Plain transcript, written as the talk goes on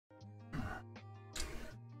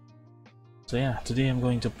So yeah, today I'm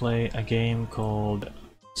going to play a game called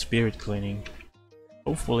Spirit Cleaning.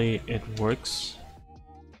 Hopefully it works.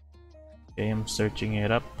 Okay, I'm searching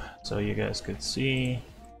it up so you guys could see.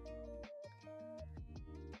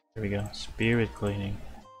 Here we go, Spirit Cleaning.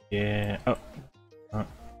 Yeah, oh,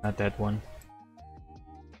 not that one.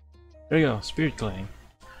 There we go, Spirit Cleaning.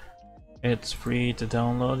 It's free to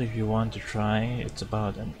download if you want to try. It's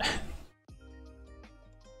about an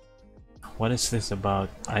what is this about?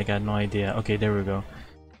 I got no idea. Okay, there we go.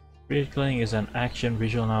 Spirit Cleaning is an action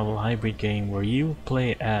visual novel hybrid game where you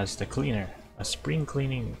play as the cleaner, a spring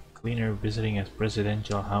cleaner visiting a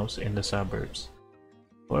residential house in the suburbs.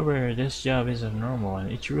 However, this job isn't normal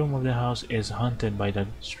and each room of the house is haunted by the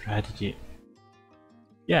tragedy.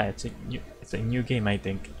 Yeah, it's a new game, I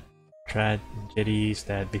think. Tragedies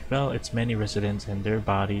that befell its many residents and their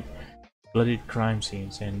bloodied crime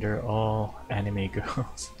scenes, and they're all anime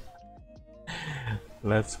girls.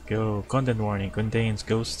 Let's go. Content warning: contains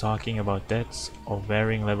ghosts talking about deaths of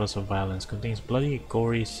varying levels of violence, contains bloody,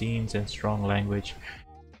 gory scenes and strong language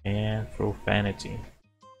and profanity.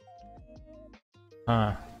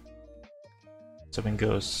 Seven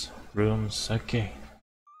ghosts, rooms, okay.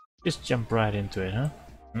 Just jump right into it, huh?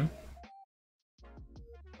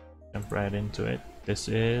 Jump right into it. This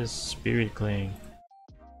is Spirit Cleaning.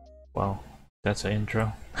 Wow, that's an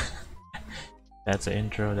intro. That's an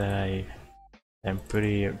intro that I'm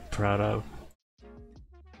pretty proud of.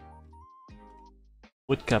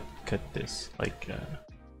 Would cut this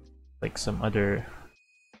like some other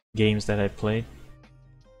games that I played.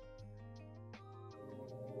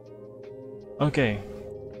 Okay.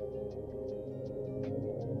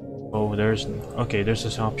 Oh, there's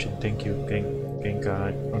this option. Thank you. Thank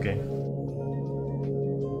God. Okay.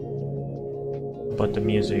 But the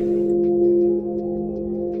music.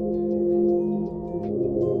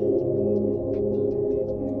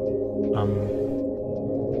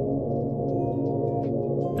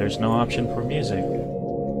 There's no option for music.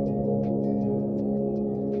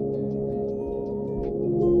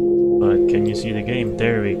 But can you see the game?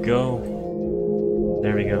 There we go.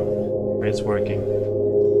 There we go. It's working.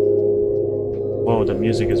 Whoa, the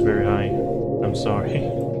music is very high. I'm sorry.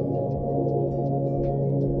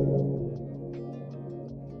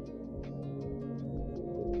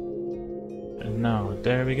 And now,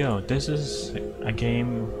 there we go. This is a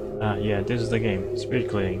game. Yeah, this is the game. Spirit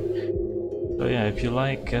Cleaning. So yeah, if you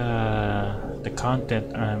like the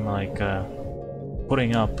content I'm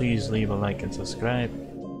putting out, please leave a like and subscribe.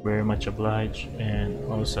 Very much obliged, and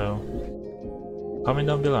also comment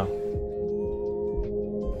down below.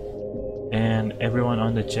 And everyone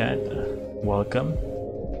on the chat, welcome.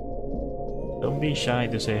 Don't be shy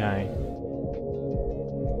to say hi.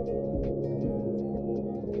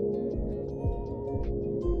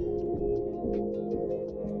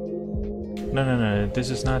 No, this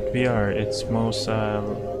is not VR. It's most I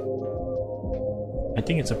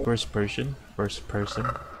think it's a first person.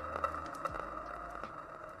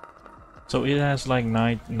 So it has like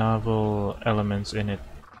night novel elements in it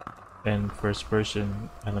and first person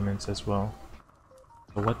elements as well.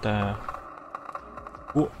 So what the...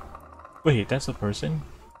 Ooh. Wait, that's a person?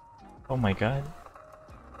 Oh my god.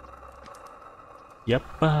 Yep,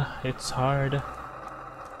 it's hard.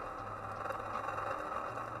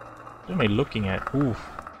 What am I looking at? Oof.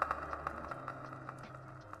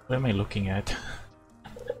 What am I looking at?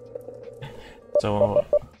 So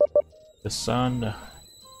the sun.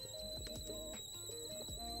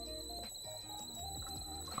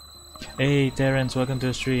 Hey Terrence, welcome to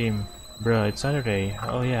the stream. Bruh, it's Saturday.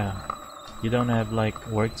 Oh yeah. You don't have like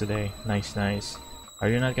work today. Nice. Are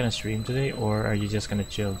you not gonna stream today, or are you just gonna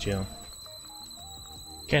chill?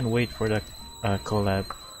 Can't wait for the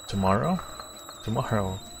collab tomorrow?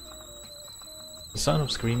 Tomorrow. The sound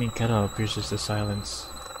of screaming kettle pierces the silence.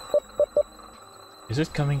 Is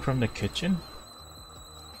it coming from the kitchen?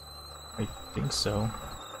 I think so.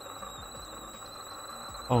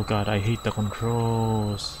 Oh god, I hate the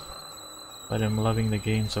controls. But I'm loving the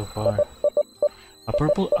game so far. A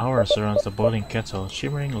purple aura surrounds the boiling kettle,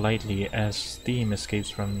 shimmering lightly as steam escapes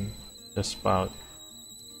from the spout.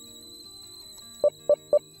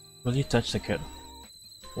 Will you touch the kettle?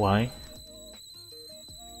 Why?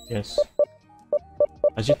 Yes.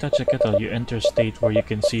 As you touch the kettle, you enter a state where you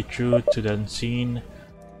can see through to the unseen.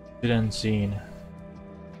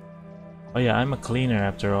 Oh yeah, I'm a cleaner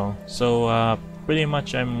after all. So pretty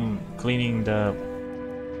much I'm cleaning the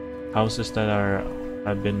houses that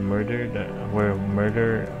have been murdered, where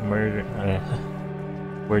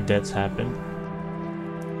where deaths happen.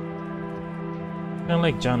 Kind of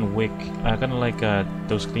like John Wick. Kind of like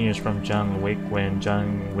those cleaners from John Wick when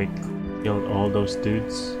John Wick killed all those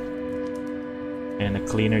dudes. and a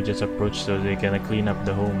cleaner just approached so they can clean up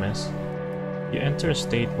the whole mess. You enter a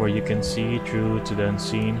state where you can see through to the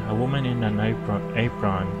unseen. A woman in an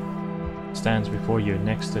apron stands before you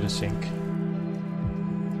next to the sink.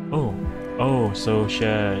 Oh, so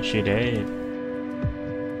she did.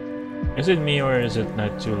 Is it me or is it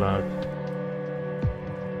not too loud?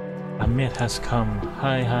 Amit has come.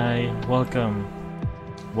 Hi, welcome.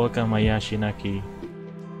 Welcome Ayashinaki.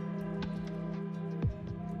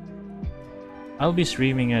 I'll be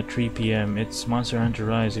streaming at 3 PM. It's Monster Hunter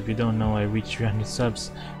Rise. If you don't know, I reached 300 subs.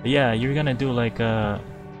 Yeah, you're gonna do like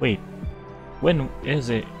wait. When is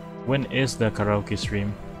it? When is the karaoke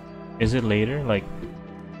stream? Is it later? Like,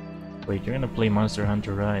 wait, you're gonna play Monster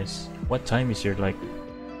Hunter Rise. What time is your like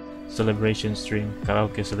celebration stream?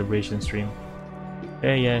 Karaoke celebration stream?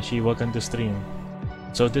 Hey, yeah, welcome to stream.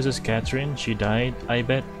 So this is Catherine. She died. I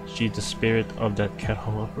bet she's the spirit of that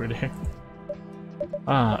kettle over there.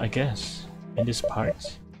 I guess. In this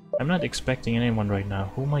part, I'm not expecting anyone right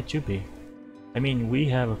now. Who might you be? I mean, we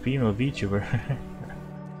have a female VTuber.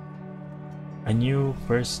 A new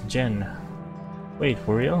first gen. Wait,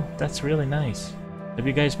 for real? That's really nice. Have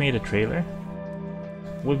you guys made a trailer?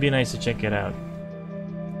 Would be nice to check it out.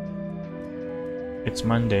 It's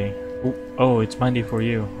Monday. Oh, it's Monday for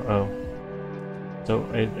you. Oh. So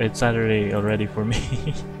it's Saturday already for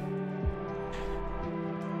me.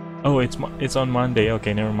 Oh, it's on Monday.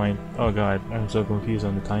 Okay, never mind. Oh god, I'm so confused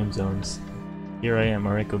on the time zones. Here I am,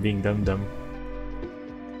 Areku being dumb.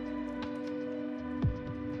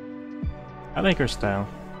 I like her style.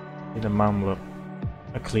 With a mom look.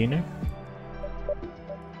 A cleaner?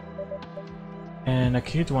 And a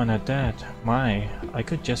cute one at that. My, I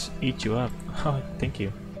could just eat you up. Oh, thank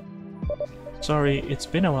you. Sorry, it's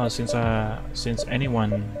been a while since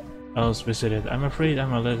anyone else visited. I'm afraid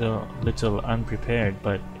I'm a little unprepared,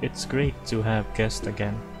 but it's great to have guests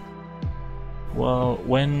again. Well,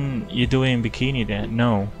 when you doing bikini then?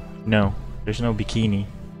 No, there's no bikini.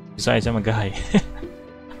 Besides, I'm a guy.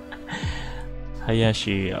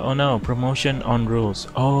 Hayashi. Oh no, promotion on rules.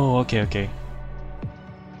 Oh, okay.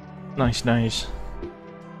 Nice.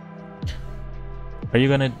 Are you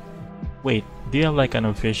gonna wait? Do you have like an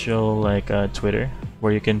official like Twitter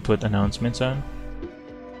where you can put announcements on?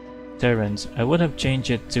 Terrence, I would have changed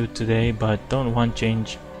it to today, but I don't want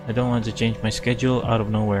to change my schedule out of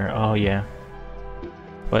nowhere. Oh yeah.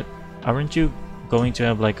 But aren't you going to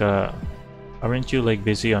have like aren't you like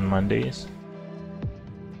busy on Mondays?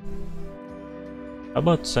 How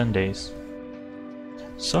about Sundays?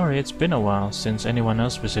 Sorry, it's been a while since anyone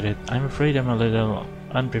else visited. I'm afraid I'm a little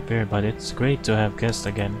unprepared, but it's great to have guests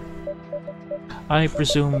again. I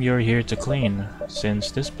presume you're here to clean.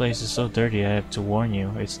 Since this place is so dirty, I have to warn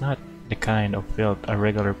you, it's not the kind of filth a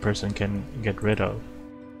regular person can get rid of.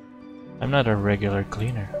 I'm not a regular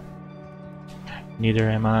cleaner. Neither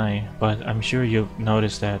am I, but I'm sure you've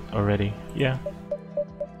noticed that already. Yeah.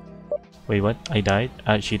 Wait, what? I died?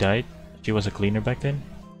 She died? She was a cleaner back then?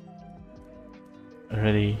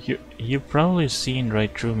 Already. You've probably seen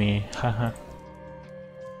right through me. Haha.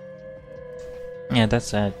 Yeah, that's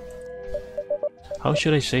sad. How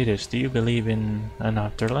should I say this? Do you believe in an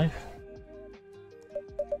afterlife?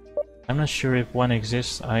 I'm not sure if one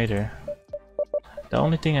exists either. The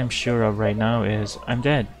only thing I'm sure of right now is I'm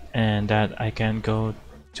dead, and that I can go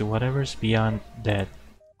to whatever's beyond death.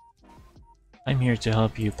 I'm here to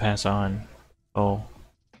help you pass on. Oh.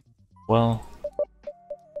 Well,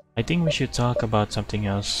 I think we should talk about something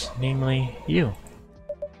else, namely you.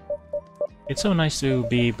 It's so nice to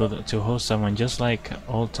be able to host someone just like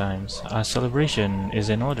old times. A celebration is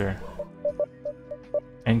in order.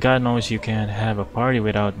 And God knows you can't have a party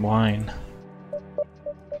without wine.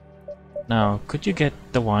 Now, could you get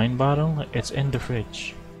the wine bottle? It's in the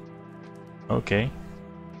fridge. Okay.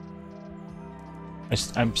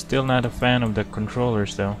 I'm still not a fan of the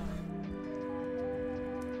controllers though.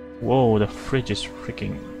 Whoa, the fridge is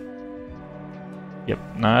freaking... Yep,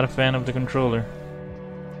 not a fan of the controller.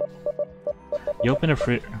 You open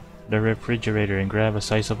the refrigerator and grab a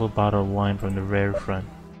sizable bottle of wine from the very front.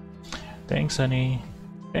 Thanks, honey.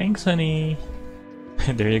 Thanks, honey.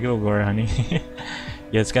 There you go, Gore, honey.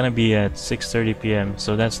 Yeah, it's gonna be at 6:30 PM,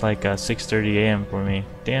 so that's like 6:30 AM for me.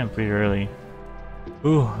 Damn, pretty early.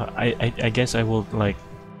 Ooh, I guess I will like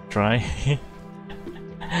try.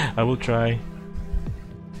 I will try.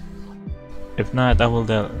 If not, I will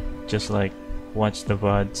just like watch the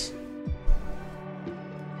VODs.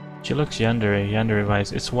 She looks yandere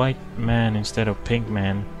vibes. It's white man instead of pink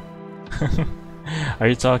man. Are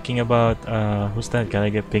you talking about who's that guy?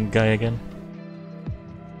 Get pink guy again?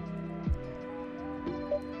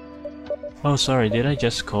 Oh, sorry, did I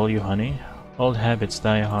just call you honey? Old habits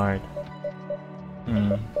die hard.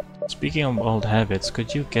 Hmm. Speaking of old habits,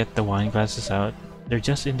 could you get the wine glasses out? They're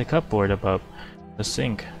just in the cupboard above the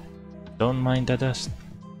sink. Don't mind the dust.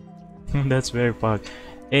 That's very pog.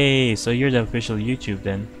 Hey, so you're the official YouTube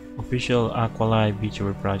then? Official Aqualive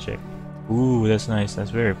VTuber project. Ooh, that's nice.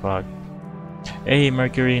 That's very pog. Hey,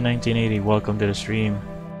 Mercury 1980, welcome to the stream.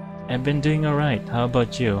 I've been doing alright. How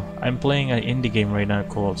about you? I'm playing an indie game right now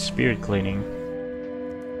called Spirit Cleaning.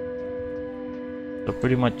 So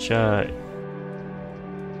pretty much,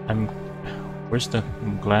 Where's the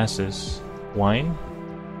glasses? Wine?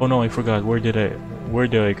 Oh no, I forgot. Where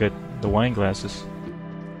do I get the wine glasses?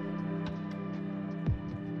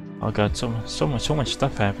 Oh god, so much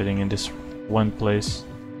stuff happening in this one place.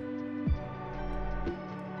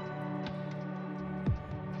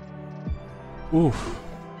 Oof,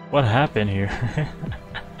 what happened here?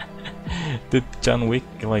 Did John Wick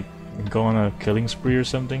like go on a killing spree or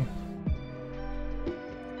something?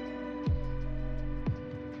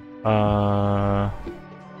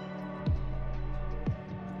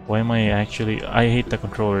 Why am I actually? I hate the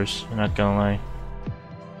controllers, I'm not gonna lie.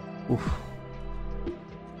 Oof.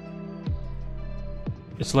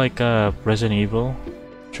 It's like Resident Evil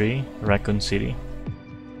 3, Raccoon City.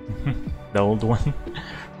 The old one.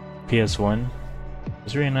 PS1.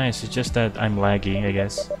 It's really nice, it's just that I'm laggy, I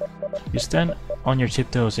guess. You stand on your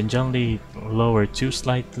tiptoes and gently lower two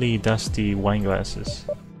slightly dusty wine glasses.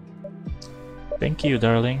 Thank you,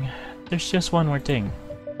 darling. There's just one more thing.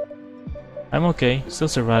 I'm okay, still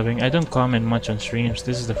surviving. I don't comment much on streams.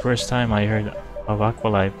 This is the first time I heard of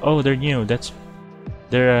Aqualive. Oh, they're new.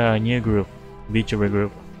 They're a new group, VTuber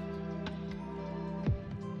group.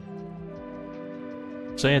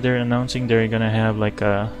 So yeah, they're announcing they're gonna have like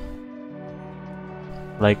a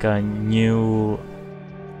new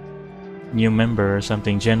member or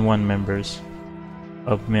something, Gen 1 members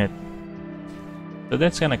of Myth. So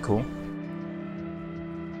that's kinda cool.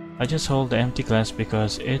 I just hold the empty glass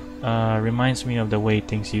because it reminds me of the way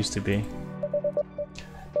things used to be.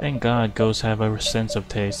 Thank God ghosts have a sense of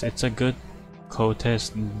taste. It's a good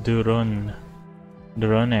Cotes Durone.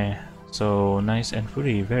 So nice and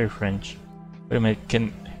fruity, very French. Wait a minute,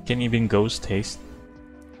 can even ghosts taste?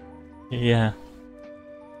 Yeah.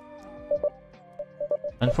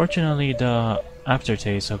 Unfortunately, the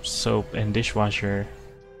aftertaste of soap and dishwater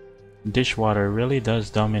really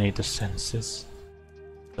does dominate the senses.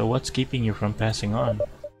 So what's keeping you from passing on?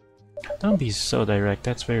 Don't be so direct,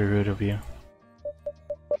 that's very rude of you.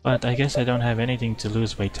 But I guess I don't have anything to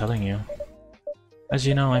lose by telling you. As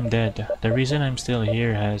you know, I'm dead. The reason I'm still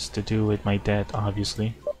here has to do with my death,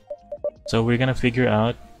 obviously. So we're gonna figure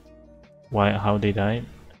out how they died.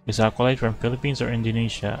 Is Aqualive from Philippines or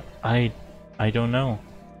Indonesia? I don't know.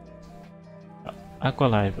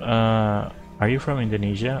 Aqualive, are you from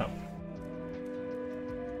Indonesia?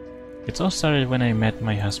 It all started when I met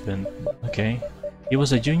my husband. Okay. He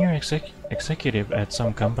was a junior executive at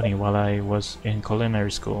some company while I was in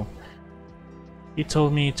culinary school. He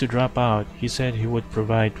told me to drop out. He said he would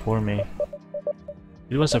provide for me.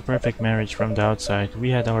 It was a perfect marriage from the outside. We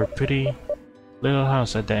had our pretty little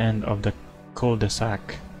house at the end of the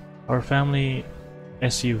cul-de-sac, our family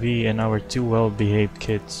SUV, and our two well-behaved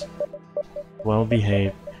kids.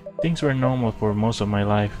 Well-behaved. Things were normal for most of my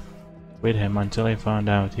life with him until I found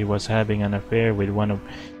out he was having an affair with one of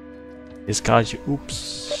his college.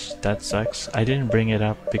 Oops, that sucks. I didn't bring it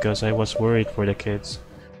up because I was worried for the kids.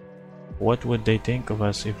 What would they think of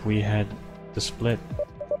us if we had to split?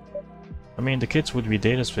 I mean, the kids would be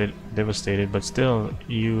devastated, but still,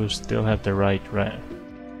 you still have the right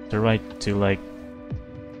to like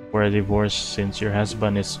for a divorce since your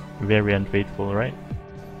husband is very unfaithful, right?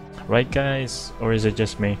 Right, guys? Or is it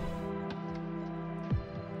just me?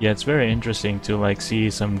 Yeah, it's very interesting to like see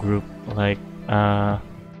some group like a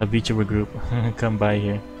VTuber group come by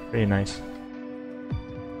here. Very nice.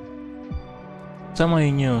 Someone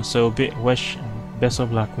you knew, so best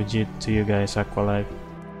of luck with you to you guys, Aqualive.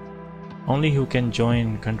 Only who can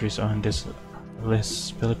join countries on this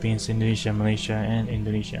list: Philippines, Indonesia, Malaysia, and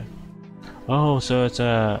Indonesia. Oh, so it's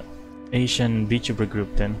a Asian VTuber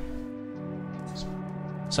group then.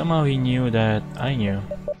 Somehow he knew that I knew.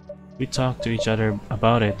 We talked to each other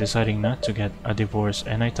about it, deciding not to get a divorce,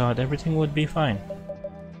 and I thought everything would be fine.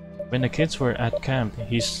 When the kids were at camp,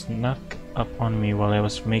 he snuck up on me while I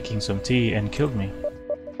was making some tea and killed me.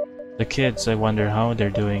 The kids, I wonder how they're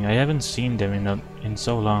doing. I haven't seen them in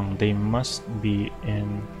so long. They must be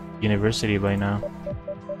in university by now.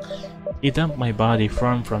 He dumped my body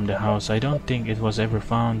from the house. I don't think it was ever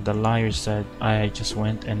found. The liar said I just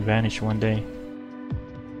went and vanished one day.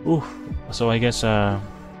 Oof. So I guess the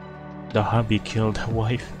hubby killed the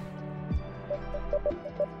wife.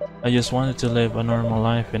 I just wanted to live a normal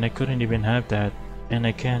life and I couldn't even have that. And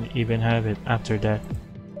I can't even have it after that.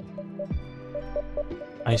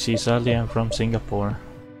 I see, sadly I'm from Singapore.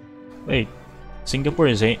 Wait, Singapore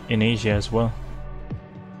is in Asia as well.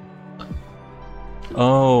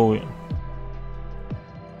 Oh,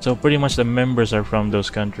 so pretty much the members are from those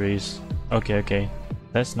countries. Okay, okay,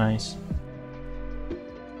 that's nice.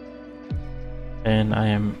 And I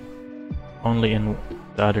am only in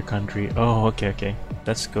the other country. Oh, okay, okay,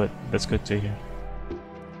 that's good. That's good to hear.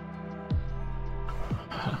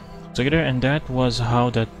 Together, and that was how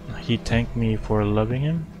that he thanked me for loving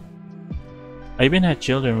him. I even had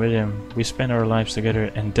children with him. We spent our lives together,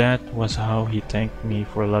 and that was how he thanked me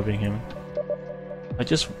for loving him. I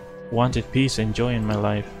just wanted peace and joy in my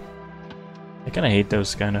life. I kinda hate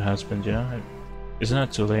those kind of husbands, you know? It's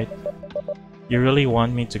not too late. You really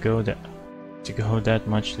want me to go that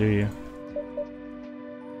much, do you?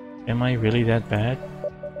 Am I really that bad?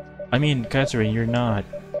 I mean, Catherine, you're not.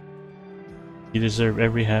 You deserve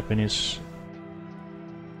every happiness.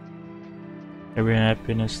 Every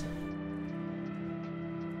happiness.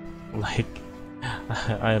 Like,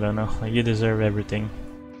 I don't know. You deserve everything.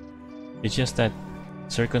 It's just that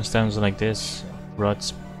circumstances like this brought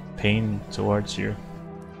pain towards you.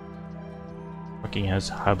 Fucking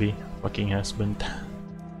hubby, fucking husband.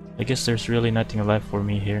 I guess there's really nothing left for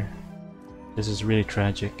me here. This is really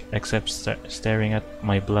tragic, except staring at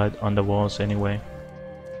my blood on the walls anyway.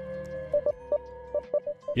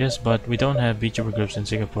 Yes, but we don't have Vtuber groups in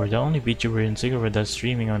Singapore. The only Vtuber in Singapore does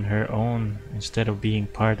streaming on her own instead of being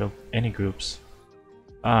part of any groups.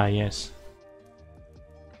 Ah, yes.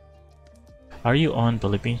 Are you on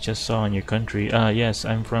Philippines? Just saw on your country. Ah, yes,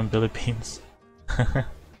 I'm from Philippines.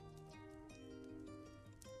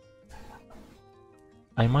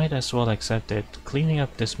 I might as well accept it. Cleaning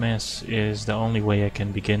up this mess is the only way I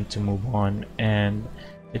can begin to move on, and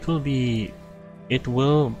it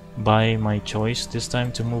will by my choice this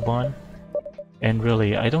time to move on. And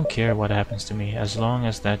really, I don't care what happens to me as long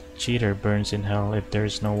as that cheater burns in hell if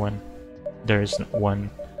there's one.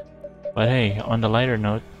 But hey, on the lighter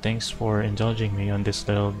note, thanks for indulging me on this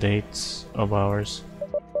little dates of ours.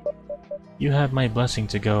 You have my blessing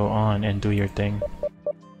to go on and do your thing.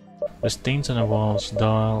 The stains on the walls,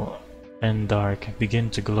 dull and dark, begin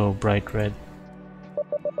to glow bright red.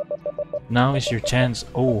 Now is your chance.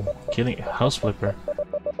 Oh, killing house flipper.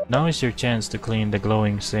 Now is your chance to clean the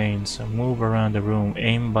glowing stains. Move around the room,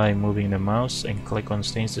 aim by moving the mouse, and click on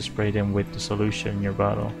stains to spray them with the solution in your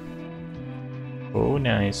bottle. Oh,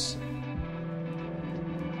 nice.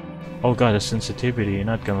 Oh god, the sensitivity,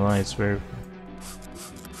 not gonna lie, it's very...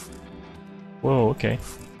 Whoa, okay.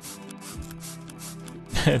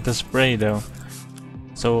 The spray though.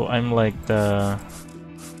 So I'm like the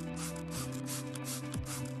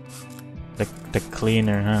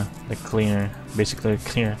cleaner, huh? The cleaner. Basically the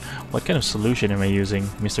cleaner. What kind of solution am I using?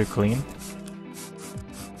 Mr. Clean?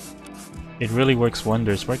 It really works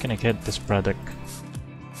wonders. Where can I get this product?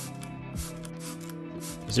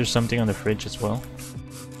 Is there something on the fridge as well?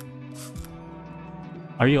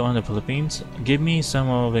 Are you on the Philippines? Give me some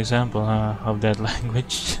of example of that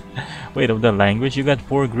language. Wait, of the language? You got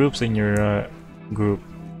 4 groups in your group.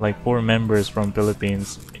 Like 4 members from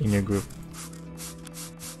Philippines in your group.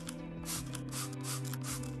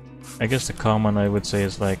 I guess the common I would say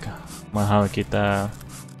is like mahal kita,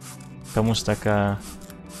 kamusta ka,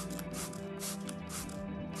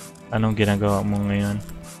 anong ginagawa mo ngayon?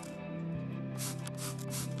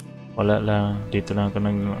 Wala lang, dito lang ako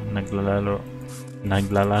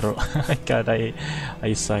naglalaro. God,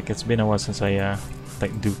 I suck. It's been a while since I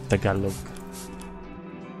do Tagalog.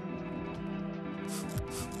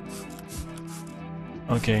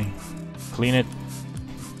 Okay, clean it.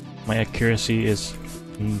 My accuracy is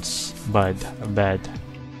bad.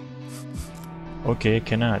 Okay,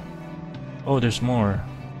 cannot. Oh, there's more.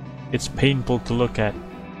 It's painful to look at.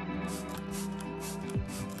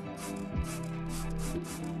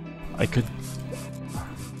 I could...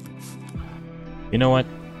 You know what?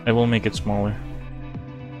 I will make it smaller.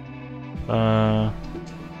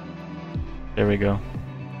 There we go.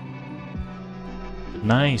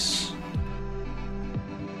 Nice.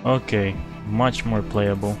 Okay, much more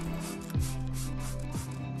playable.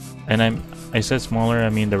 And I said smaller, I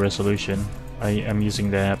mean the resolution. I am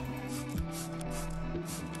using the app.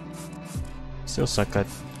 Still suck at.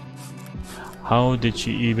 How did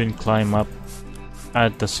she even climb up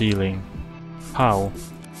at the ceiling? How?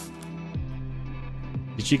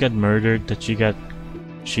 Did she get murdered that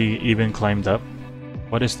she even climbed up?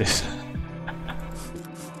 What is this?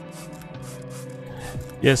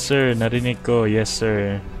 Yes sir, narinig ko, yes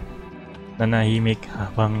sir. Nanahimik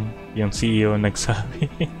habang yung CEO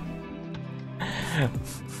nagsabi.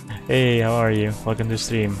 Hey, how are you? Welcome to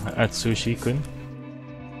stream at Sushi-kun.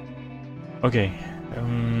 Okay,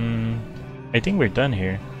 I think we're done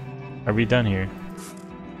here. Are we done here?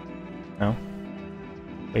 No?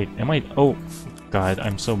 Wait, am I? Oh, God,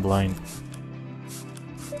 I'm so blind.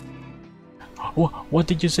 What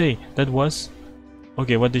did you say? That was?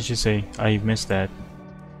 Okay, what did you say? I missed that.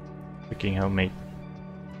 Freaking hell, mate.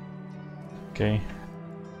 Okay.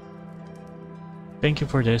 Thank you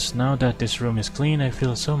for this. Now that this room is clean, I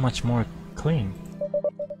feel so much more clean.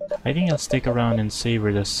 I think I'll stick around and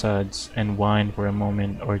savor the suds and wine for a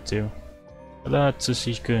moment or two. Wala,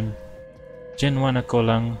 Tsushi-kun. Gen 1 ako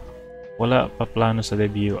lang. Wala pa plano sa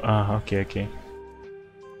debut. Ah, okay.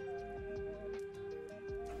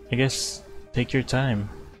 I guess, take your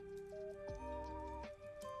time.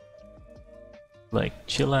 Like,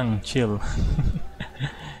 chill.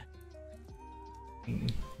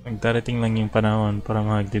 Darating lang yung panahon para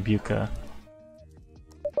mag-debut ka.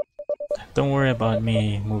 Don't worry about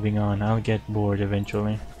me moving on. I'll get bored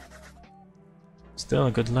eventually.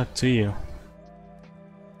 Still, good luck to you.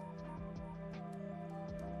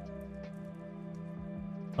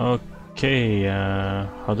 Okay,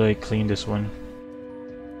 how do I clean this one?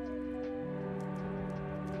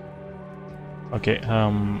 Okay,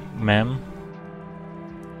 ma'am?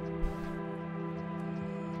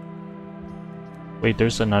 Wait,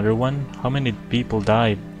 there's another one? How many people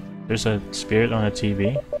died? There's a spirit on the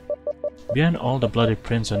TV? Behind all the bloody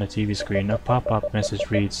prints on the TV screen, a pop-up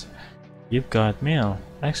message reads, "You've got mail.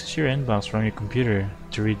 Access your inbox from your computer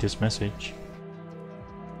to read this message."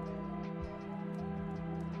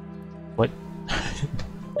 What?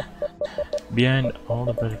 Behind all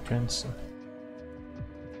the bloody prints.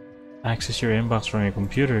 Access your inbox from your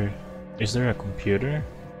computer. Is there a computer?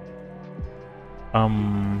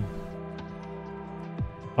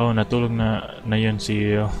 Oh, natulog na yun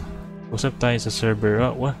si usap tayo sa server.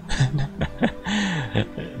 Oh, what?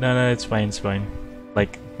 No, it's fine.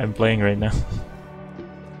 Like, I'm playing right now.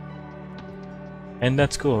 And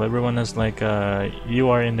that's cool. Everyone is like, you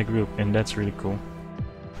are in the group, and that's really cool.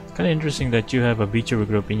 It's kind of interesting that you have a Vtuber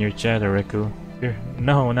group in your chat, Areku.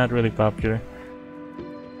 No, not really popular.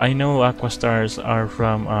 I know Aquastars are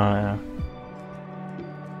from,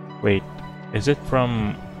 wait, is it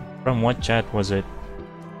from what chat was it?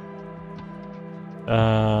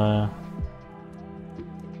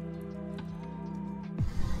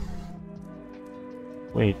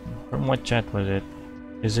 Wait, from what chat was it?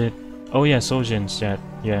 Is it? Oh yeah, Sojin's chat.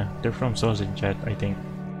 Yeah, they're from Sojin chat, I think.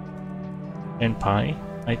 And Pi,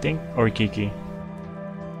 I think, or Kiki.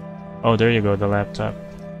 Oh, there you go, the laptop.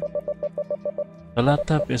 The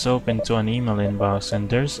laptop is open to an email inbox, and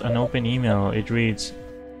there's an open email. It reads,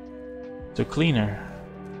 "To cleaner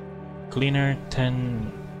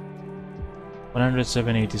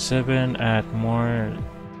 10-10787 at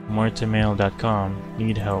mortemail.com.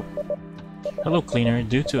 Need help. Hello cleaner,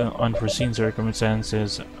 due to unforeseen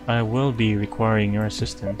circumstances, I will be requiring your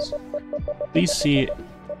assistance. Please see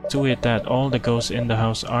to it that all the ghosts in the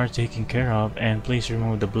house are taken care of, and please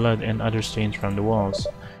remove the blood and other stains from the walls.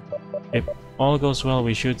 If all goes well,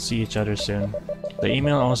 we should see each other soon." The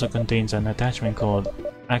email also contains an attachment called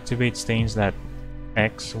 "Activate Stains that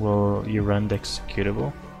X will you run the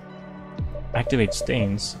executable." Activate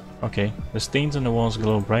stains? Okay, the stains on the walls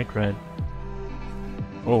glow bright red.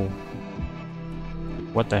 Oh.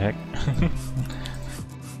 What the heck?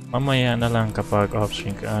 Mamaya na lang kapag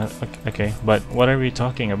off-screen. Okay, but what are we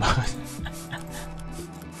talking about?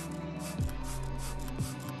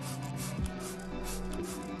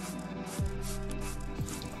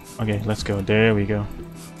 Okay, let's go. There we go.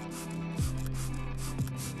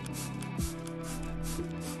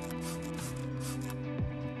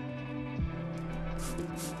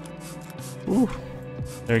 Ooh,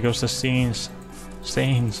 there goes the stains.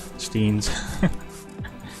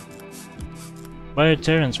 But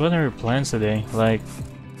Terrence, what are your plans today? Like,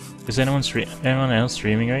 is anyone else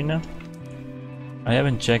streaming right now? I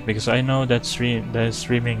haven't checked because I know that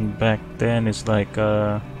streaming back then is like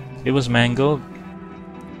it was mangled,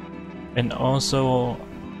 and also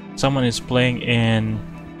someone is playing in.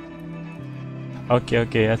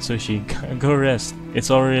 Okay, Atsushi, go rest.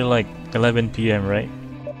 It's already like 11 p.m. right?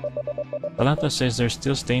 The laptop says there's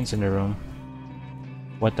still stains in the room.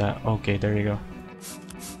 What the? Okay, there you go.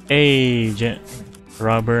 Hey,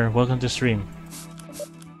 Robber, welcome to stream.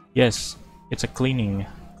 Yes, it's a cleaning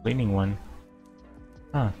one.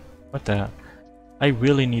 Huh, what the? I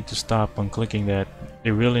really need to stop on clicking that.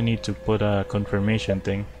 They really need to put a confirmation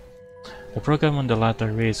thing. The program on the laptop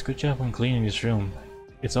reads, "Good job on cleaning this room."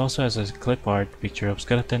 It also has a clip art picture of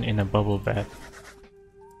skeleton in a bubble bath.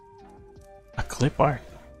 A clip art?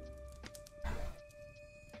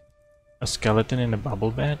 A skeleton in a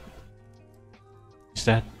bubble bath? Is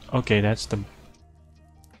that... okay, that's the...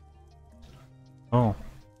 oh.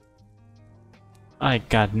 I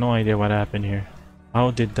got no idea what happened here.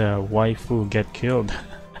 How did the waifu get killed?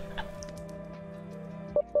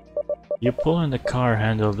 You pull on the car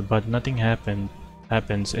handle, but nothing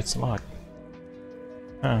happens. It's locked.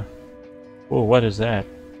 Huh. Oh, what is that?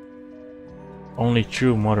 Only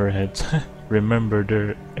true motorheads remember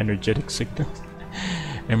their energetic signals.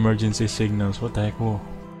 Emergency signals. What the heck? Whoa.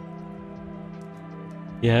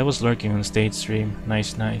 Yeah, I was lurking on stage stream.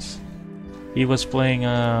 Nice, nice. He was playing.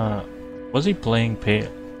 Was he playing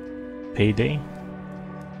Payday?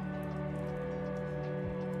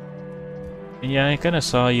 Yeah, I kind of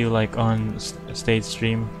saw you like on stage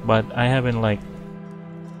stream, but I haven't like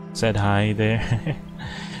said hi there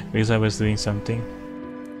because I was doing something.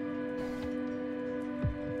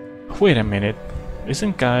 Wait a minute,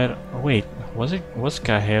 isn't Kaeru... wait, was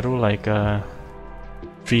Kaeru like a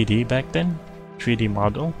 3D back then? 3D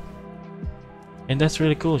model? And that's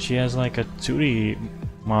really cool. She has like a 2D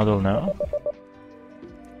model now.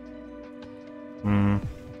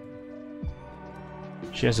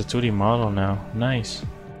 She has a 2D model now. Nice.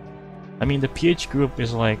 I mean, the PH group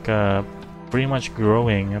is like pretty much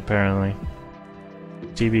growing apparently.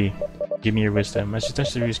 TB, give me your wisdom. As you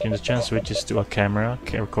touch the view screen, the channel switches to a camera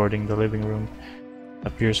recording the living room.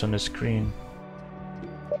 Appears on the screen.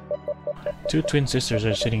 Two twin sisters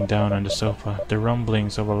are sitting down on the sofa. The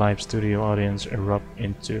rumblings of a live studio audience erupt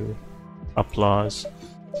into applause.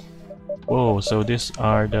 Whoa, so these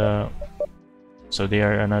are the... so they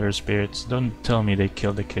are another spirits. Don't tell me they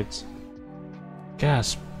killed the kids.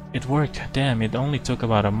 Gasp! It worked! Damn, it only took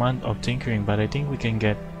about a month of tinkering, but I think we can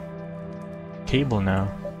get cable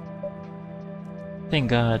now. Thank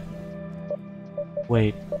God.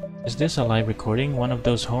 Wait, is this a live recording? One of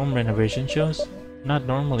those home renovation shows? Not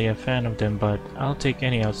normally a fan of them, but I'll take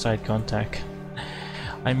any outside contact.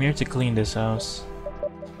 I'm here to clean this house.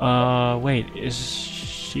 Wait, is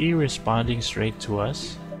she responding straight to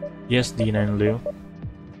us? Yes, Dina and Lou.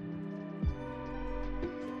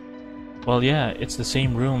 Well, yeah, it's the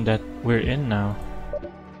same room that we're in now.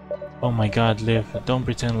 Oh my god, Liv, don't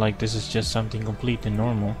pretend like this is just something completely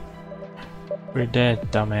normal. We're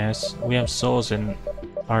dead, dumbass. We have souls and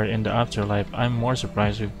are in the afterlife. I'm more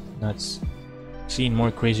surprised we've not seen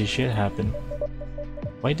more crazy shit happen.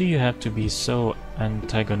 Why do you have to be so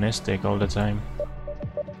antagonistic all the time?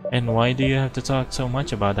 And why do you have to talk so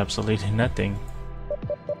much about absolutely nothing?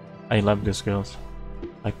 I love these girls.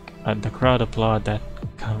 Like the crowd applaud that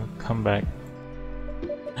comeback.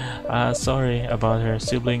 Sorry about her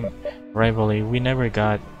sibling rivalry. We never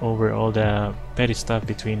got over all the petty stuff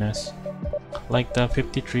between us. Like the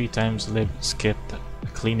 53 times Liv skipped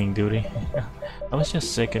cleaning duty. I was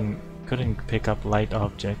just sick and couldn't pick up light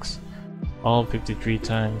objects. All 53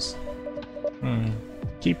 times.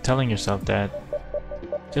 Keep telling yourself that.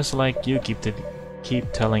 Just like you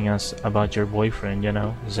keep telling us about your boyfriend, you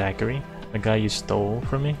know, Zachary, the guy you stole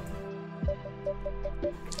from me.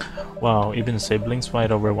 Wow, even siblings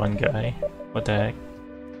fight over one guy. What the heck?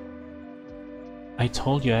 I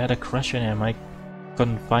told you I had a crush on him. I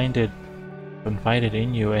confided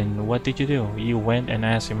in you, and what did you do? You went and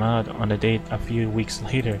asked him out on a date a few weeks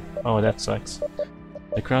later. Oh, that sucks.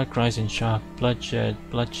 The crowd cries in shock. Bloodshed,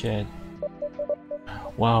 bloodshed.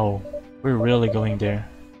 Wow, we're really going there.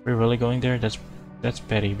 We're really going there? That's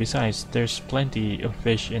petty. Besides, there's plenty of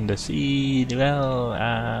fish in the sea.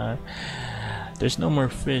 Well, there's no more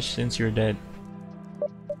fish since you're dead.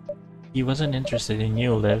 He wasn't interested in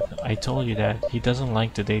you, Liv. I told you that. He doesn't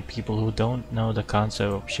like to date people who don't know the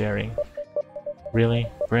concept of sharing. Really?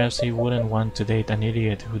 Perhaps he wouldn't want to date an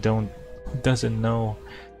idiot who doesn't know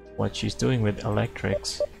what she's doing with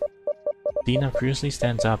electrics. Dina fiercely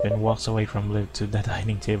stands up and walks away from Liv to the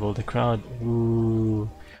dining table. The crowd woo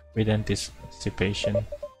with anticipation.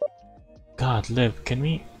 God, Liv, can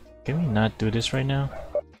we not do this right now?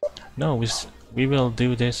 No, we will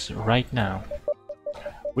do this right now.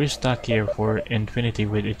 We're stuck here for infinity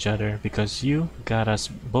with each other because you got us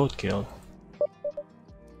both killed.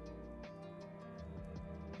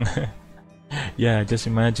 Yeah, just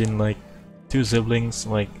imagine like two siblings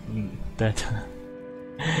like that.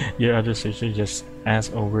 Your other sister just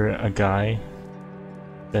asked over a guy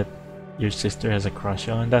that your sister has a crush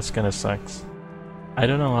on. That's kinda sucks. I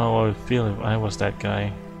don't know how I would feel if I was that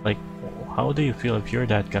guy. Like, how do you feel if you're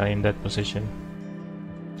that guy in that position?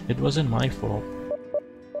 It wasn't my fault.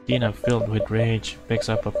 Dina, filled with rage, picks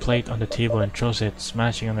up a plate on the table and throws it,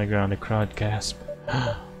 smashing on the ground. The crowd gasps.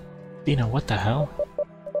 Dina, what the hell?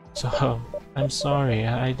 So, I'm sorry.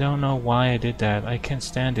 I don't know why I did that. I can't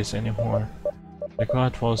stand this anymore. The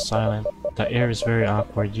crowd falls silent. The air is very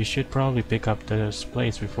awkward. You should probably pick up this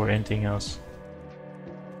place before anything else.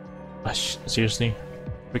 Seriously?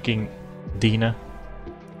 Freaking Dina?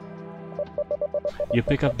 You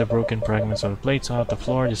pick up the broken fragments of the plates off the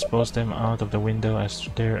floor, dispose them out of the window as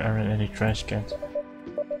there aren't any trash cans.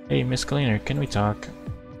 Hey, Miss Cleaner, can we talk?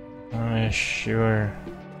 Sure.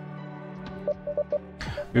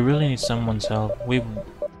 We really need someone's help. We've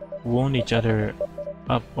wound each other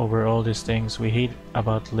up over all these things we hate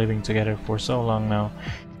about living together for so long now.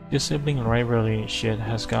 This sibling rivalry shit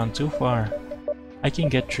has gone too far. I can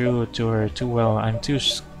get through to her too well. I'm too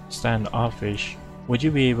standoffish. Would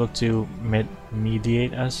you be able to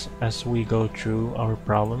mediate us as we go through our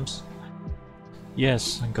problems?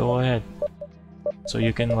 Yes, go ahead. So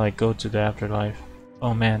you can like go to the afterlife.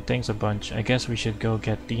 Oh man, thanks a bunch. I guess we should go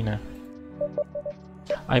get Dina.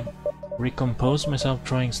 I recomposed myself.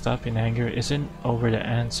 Throwing stuff in anger isn't over the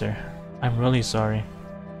answer. I'm really sorry.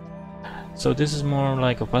 So this is more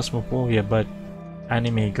like a phasmophobia, but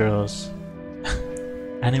anime girls.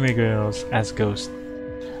 Anime girls as ghosts.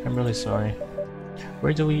 I'm really sorry.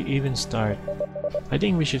 Where do we even start? I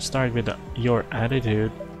think we should start with your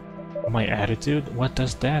attitude. My attitude? What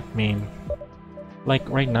does that mean? Like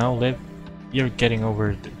right now, Liv, you're getting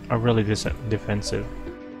over are really defensive.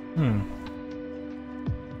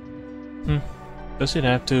 Does it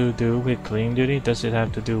have to do with cleaning duty? Does it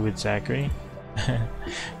have to do with Zachary?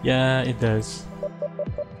 Yeah, it does.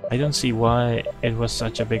 I don't see why it was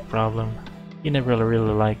such a big problem. He never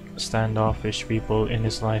really liked standoffish people in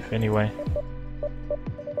his life anyway.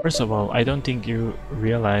 First of all, I don't think you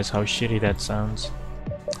realize how shitty that sounds.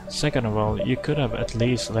 Second of all, you could have at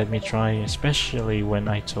least let me try, especially when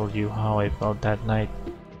I told you how I felt that night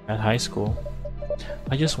at high school.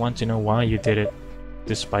 I just want to know why you did it.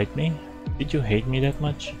 Despite me? Did you hate me that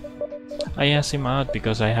much? I asked him out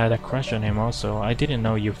because I had a crush on him also. I didn't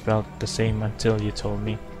know you felt the same until you told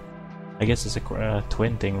me. I guess it's a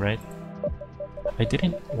twin thing, right? I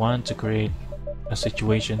didn't want to create a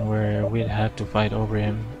situation where we'd have to fight over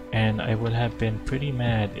him, and I would have been pretty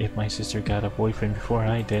mad if my sister got a boyfriend before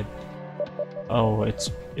I did. Oh,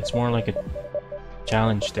 it's more like a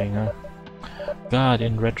challenge thing, huh? God,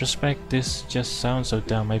 in retrospect, this just sounds so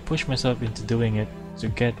dumb. I pushed myself into doing it to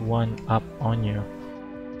get one up on you.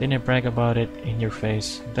 Then I brag about it in your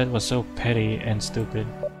face. That was so petty and stupid.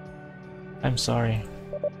 I'm sorry.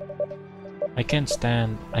 I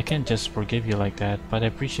can't just forgive you like that, but I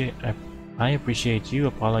appreciate you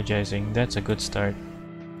apologizing. That's a good start.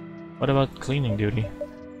 What about cleaning duty?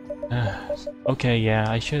 Okay, yeah,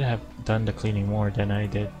 I should have done the cleaning more than I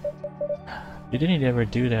did. You didn't ever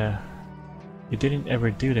do the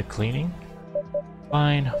cleaning?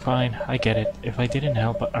 Fine, I get it. If I didn't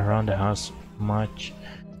help around the house much,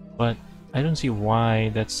 but I don't see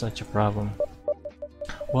why that's such a problem.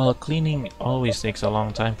 Well, cleaning always takes a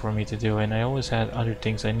long time for me to do, and I always had other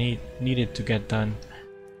things I needed to get done.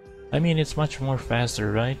 I mean, it's much more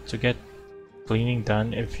faster, right? To get cleaning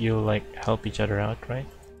done if you like help each other out, right?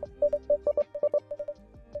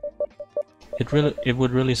 It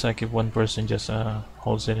would really suck if one person just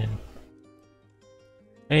holds it in.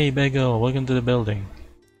 Hey Bagel, welcome to the building.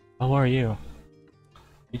 How are you?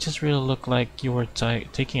 You just really look like you were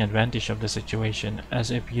taking advantage of the situation,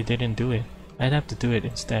 as if you didn't do it. I'd have to do it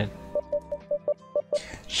instead.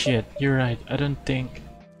 Shit, you're right. I don't think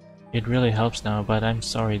it really helps now, but I'm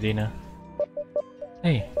sorry, Dina.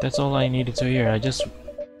 Hey, that's all I needed to hear. I just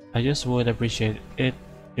would appreciate it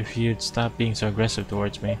if you'd stop being so aggressive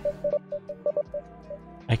towards me.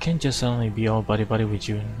 I can't just suddenly be all buddy-buddy with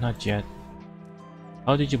you, not yet.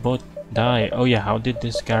 How did you both die? Oh yeah, how did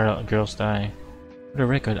these girls die? For the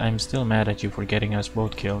record, I'm still mad at you for getting us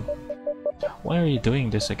both killed. Why are you doing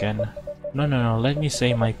this again? No, let me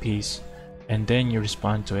say my piece, and then you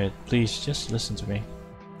respond to it. Please, just listen to me.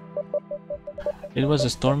 It was a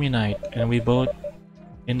stormy night, and we both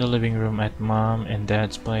in the living room at Mom and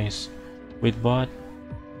Dad's place. We'd bought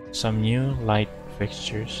some new light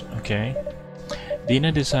fixtures, okay?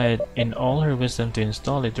 Dina decided in all her wisdom to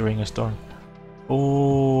install it during a storm.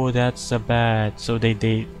 Oh, that's a bad. So they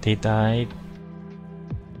died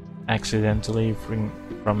accidentally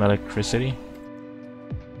from electricity.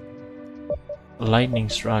 Lightning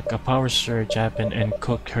struck, a power surge happened and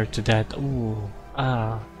cooked her to death. Ooh,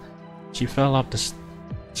 she fell off the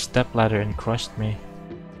stepladder and crushed me.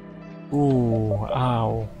 Ooh,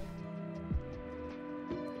 ow.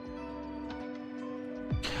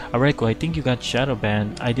 Areku, I think you got shadow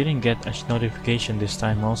banned. I didn't get a notification this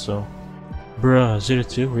time also. Bruh,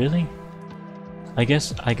 02, really? I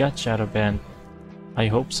guess I got shadow banned. I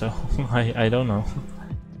hope so. I don't know.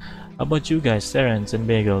 How about you guys, Terrence and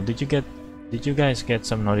Bagel? Did you get Did you guys get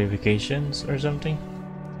some notifications or something?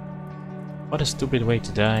 What a stupid way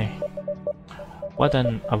to die. What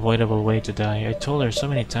an avoidable way to die. I told her so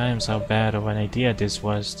many times how bad of an idea this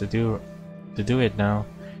was to do it now.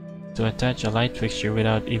 To attach a light fixture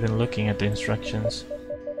without even looking at the instructions.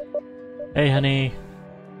 Hey honey!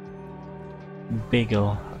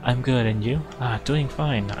 Bagel, I'm good, and you? Doing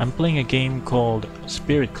fine. I'm playing a game called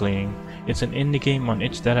Spirit Cleaning. It's an indie game on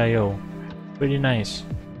itch.io. Pretty nice.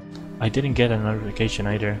 I didn't get a notification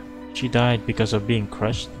either. She died because of being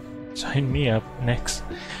crushed? Sign me up. Next.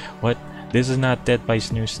 What? This is not Dead by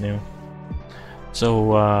Snoo Snoo.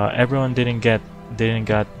 So everyone didn't get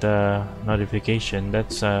the notification.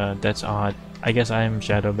 That's odd. I guess I'm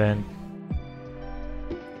shadow banned.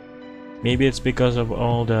 Maybe it's because of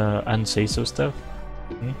all the unsay-so stuff.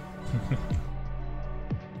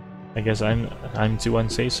 I guess I'm too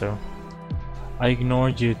unsay-so. I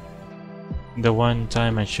ignored you the one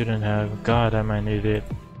time I shouldn't have. God, I'm an idiot.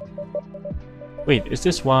 Wait, is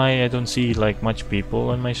this why I don't see like much people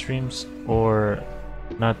on my streams, or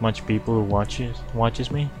not much people who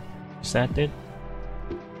watches me? Is that it?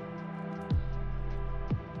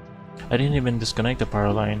 I didn't even disconnect the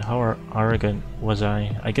power line. How arrogant was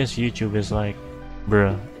I? I guess YouTube is like,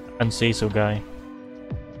 bruh, unsay-so guy.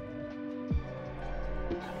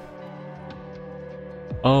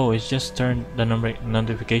 Oh, it's just turned the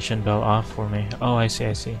notification bell off for me. Oh, I see,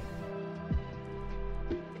 I see.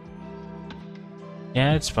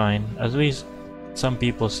 Yeah, it's fine. At least some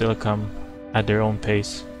people still come at their own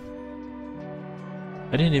pace.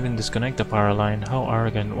 I didn't even disconnect the power line. How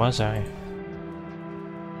arrogant was I?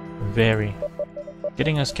 Very.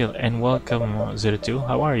 Getting us killed, and welcome 02.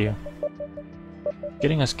 How are you?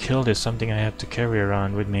 Getting us killed is something I have to carry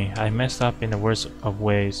around with me. I messed up in the worst of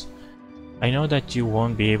ways. I know that you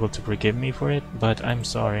won't be able to forgive me for it, but I'm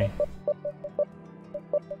sorry.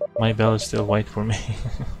 My bell is still white for me.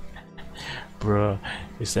 Bro,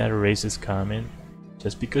 is that a racist comment?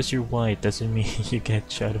 Just because you're white doesn't mean you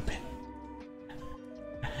get shot a bit.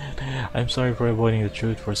 I'm sorry for avoiding the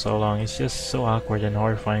truth for so long. It's just so awkward and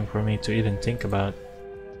horrifying for me to even think about.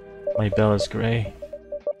 My bell is gray.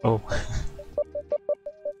 Oh.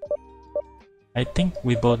 I think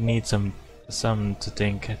we both need some to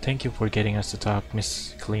think. Thank you for getting us to talk,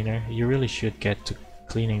 Miss Cleaner. You really should get to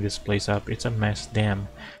cleaning this place up. It's a mess, damn.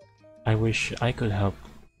 I wish I could help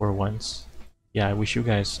for once. Yeah, I wish you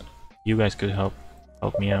guys could help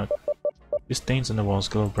me out. The stains on the walls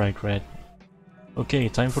glow bright red. Okay,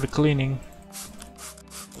 time for the cleaning.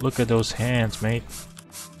 Look at those hands, mate.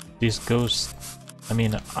 These ghosts. I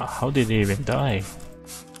mean, how did they even die?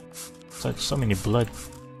 So many blood.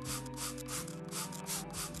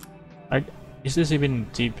 Is this even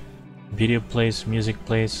deep? Video plays, music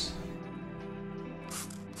plays.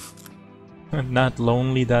 Not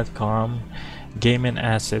lonely.com. Game and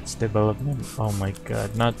assets development. Oh my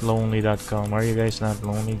god, not lonely.com. Are you guys not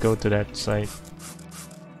lonely? Go to that site.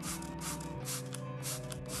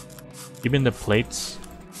 Even the plates.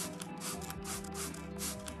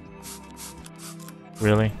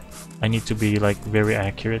 Really? I need to be like very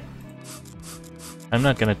accurate. I'm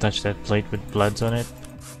not gonna touch that plate with bloods on it.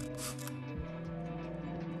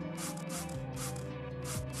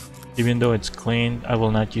 Even though it's clean, I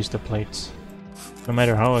will not use the plates. No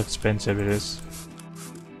matter how expensive it is.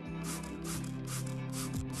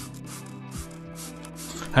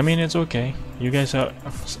 I mean, it's okay. You guys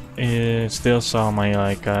still saw my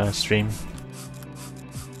like stream.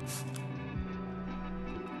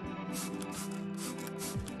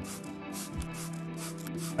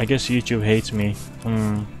 I guess YouTube hates me.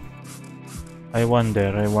 I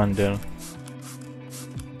wonder.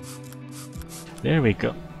 There we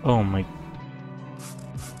go. Oh my.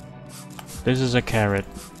 This is a carrot.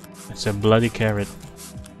 It's a bloody carrot.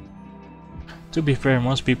 To be fair,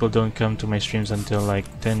 most people don't come to my streams until like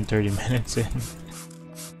 10-30 minutes in.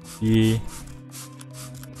 Yeah.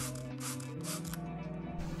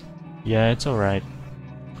 Yeah, it's alright.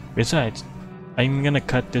 Besides, I'm gonna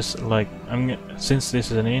cut this like since this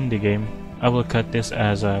is an indie game, I will cut this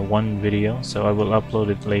as one video, so I will upload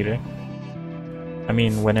it later. I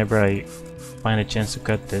mean, whenever I find a chance to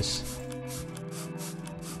cut this.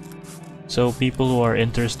 So people who are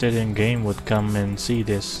interested in game would come and see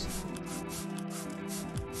this.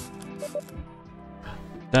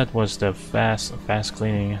 That was the fast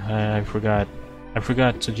cleaning. I forgot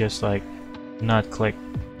to just like not click.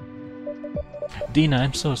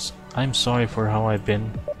 Dina, I'm sorry for how I've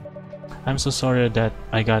been. I'm so sorry that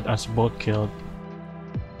I got us both killed.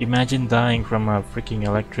 Imagine dying from a freaking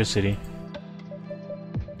electricity.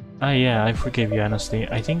 Yeah, I forgive you honestly.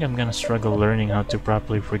 I think I'm gonna struggle learning how to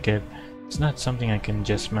properly forgive. It's not something I can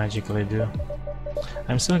just magically do.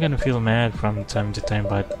 I'm still gonna feel mad from time to time,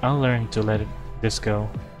 but I'll learn to let this go.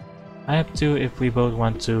 I have to if we both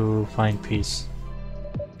want to find peace.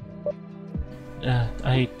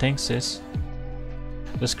 Thanks sis.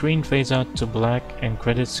 The screen fades out to black and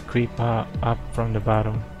credits creep up from the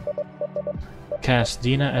bottom. Cast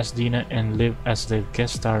Dina as Dina and Liv as Liv,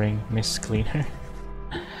 guest starring Miss Cleaner.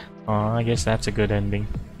 Aw, I guess that's a good ending.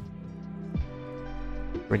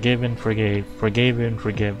 Forgive and forgave, forgave and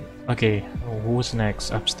forgive. Okay, who's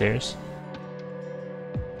next? Upstairs?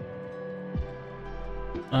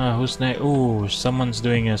 Who's next? Ooh, someone's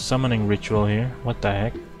doing a summoning ritual here. What the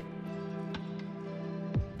heck?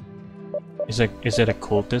 Is it a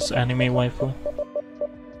cultist anime waifu?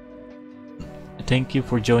 Thank you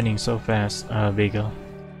for joining so fast, Bagel.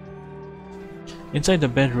 Inside the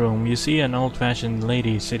bedroom, you see an old-fashioned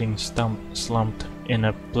lady sitting slumped in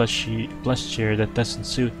a plush chair that doesn't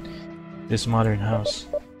suit this modern house.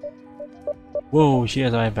 Whoa, she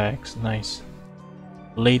has eye bags. Nice.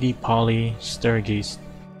 Lady Polly Sturgis.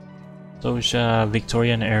 So she's a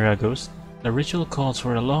Victorian era ghost. The ritual calls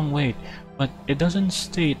for a long wait, but it doesn't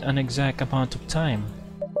state an exact amount of time.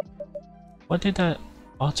 What did that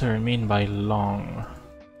author mean by long?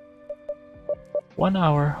 1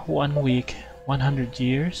 hour, 1 week, 100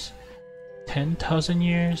 years? 10,000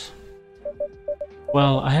 years?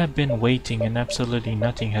 Well, I have been waiting and absolutely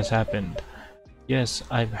nothing has happened. Yes,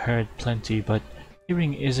 I've heard plenty, but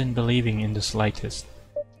hearing isn't believing in the slightest.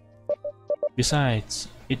 Besides,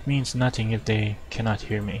 it means nothing if they cannot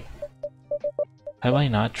hear me. Have I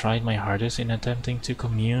not tried my hardest in attempting to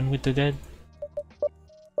commune with the dead?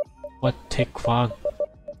 What thick fog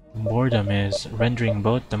boredom is, rendering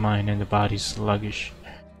both the mind and the body sluggish.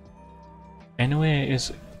 Anyway,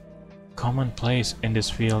 is commonplace in this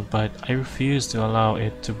field, but I refuse to allow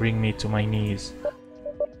it to bring me to my knees.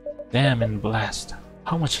 Damn and blast!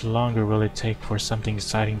 How much longer will it take for something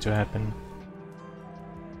exciting to happen?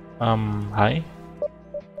 Hi?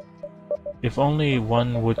 If only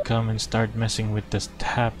one would come and start messing with the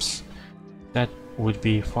taps, that would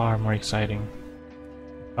be far more exciting.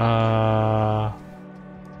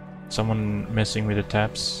 Someone messing with the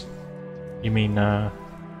taps? You mean,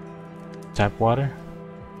 tap water?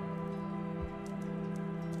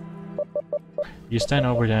 You stand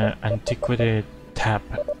over the antiquated tap.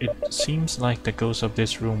 It seems like the ghost of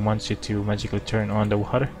this room wants you to magically turn on the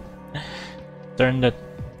water. Turn the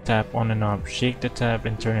tap on and off. Shake the tap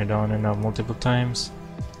and turn it on and off multiple times.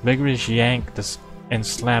 Vigorously yank and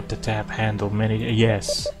slap the tap handle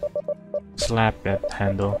yes. Slap that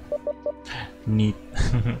handle. Neat.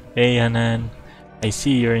 Hey Hanan, I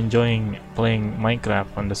see you're enjoying playing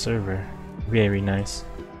Minecraft on the server. Very nice.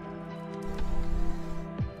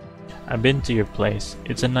 I've been to your place.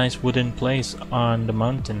 It's a nice wooden place on the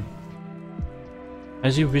mountain.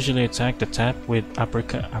 As you visually attack the tap with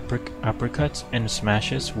uppercuts and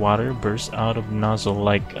smashes, water bursts out of the nozzle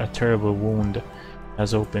like a terrible wound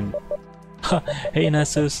has opened. Hey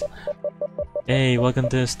Nasus! Hey, welcome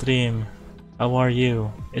to the stream. How are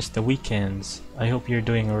you? It's the weekends. I hope you're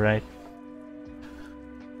doing alright.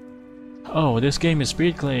 Oh, this game is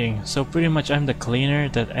spirit cleaning, so pretty much I'm the cleaner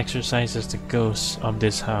that exorcises the ghosts of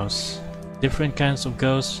this house. Different kinds of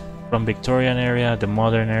ghosts, from Victorian era, the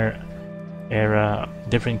modern era,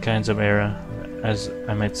 different kinds of era, as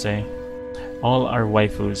I might say. All are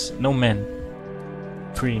waifus, no men.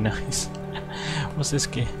 Pretty nice. What's this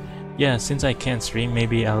game? Yeah, since I can't stream,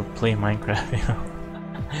 maybe I'll play Minecraft, you know.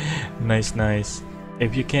 Nice, nice.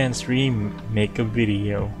 If you can't stream, make a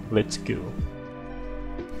video. Let's go.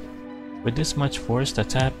 With this much force, the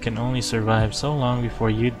tap can only survive so long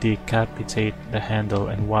before you decapitate the handle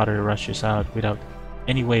and water rushes out without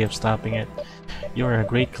any way of stopping it. You are a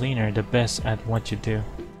great cleaner, the best at what you do.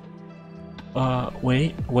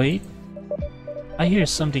 Wait. I hear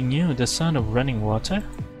something new, the sound of running water.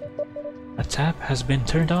 A tap has been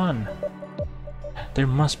turned on. There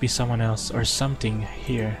must be someone else or something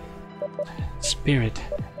here. Spirit,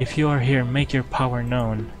 if you are here, make your power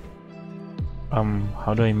known.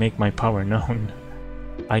 How do I make my power known?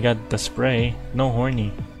 I got the spray. No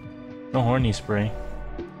horny spray.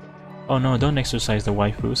 Oh no, don't exercise the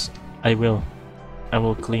waifus. I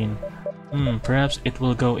will clean. Perhaps it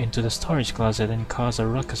will go into the storage closet and cause a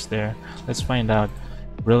ruckus there. Let's find out.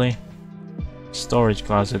 Really? Storage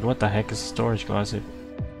closet? What the heck is a storage closet?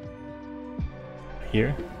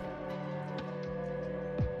 Here?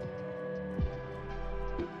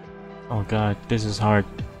 Oh god, this is hard.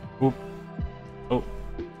 Oop. Oh.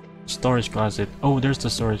 Storage closet. Oh, there's the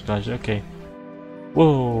storage closet. Okay.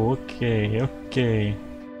 Whoa, okay.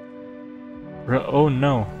 Oh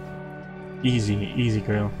no. Easy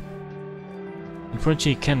girl.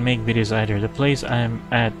 Unfortunately, can't make videos either. The place I'm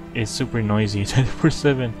at is super noisy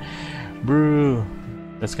 24/7. Brew.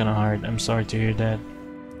 That's kinda hard. I'm sorry to hear that.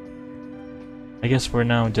 I guess for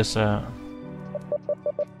now, just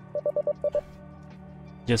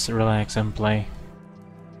relax and play.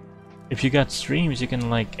 If you got streams, you can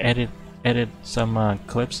like edit some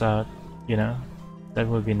clips out, you know? That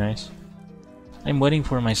would be nice. I'm waiting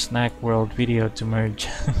for my Snack World video to merge.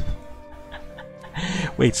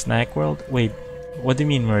 Wait, Snack World? Wait, what do you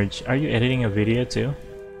mean merge? Are you editing a video too?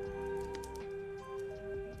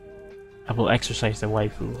 I will exercise the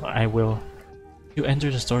waifu. I will. You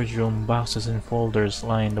enter the storage room, boxes and folders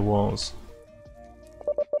line the walls.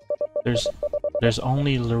 There's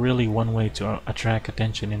only really one way to attract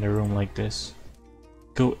attention in a room like this.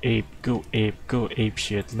 Go ape, go ape, go ape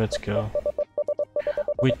shit, let's go.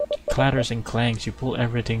 With clatters and clangs, you pull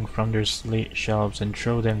everything from their shelves and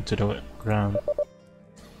throw them to the ground.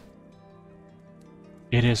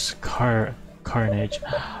 It is carnage.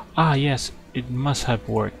 Ah yes, it must have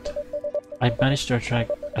worked. I managed to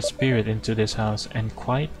attract a spirit into this house, and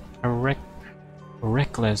quite a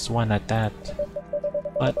reckless one at that.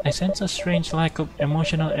 But I sense a strange lack of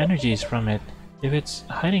emotional energies from it. If it's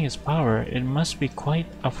hiding its power, it must be quite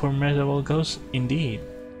a formidable ghost indeed.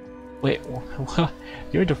 Wait, what?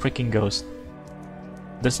 You're the freaking ghost.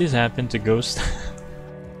 Does this happen to ghosts?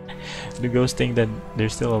 Do ghosts think that they're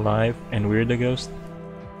still alive and we're the ghost?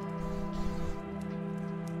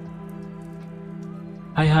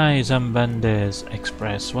 Hi Zambandes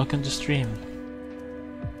Express, welcome to stream.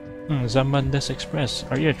 Zambandes Express,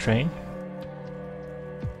 are you a train?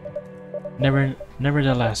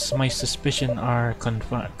 Nevertheless, my suspicions are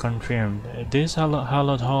confirmed. These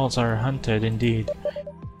hallowed halls are haunted indeed.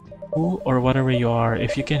 Who or whatever you are,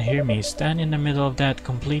 if you can hear me, stand in the middle of that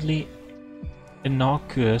completely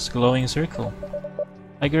innocuous glowing circle.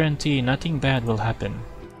 I guarantee nothing bad will happen.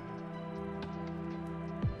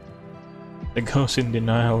 The ghost in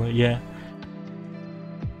denial, yeah.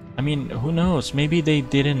 I mean, who knows? Maybe they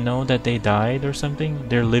didn't know that they died or something.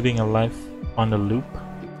 They're living a life on a loop.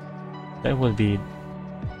 That would be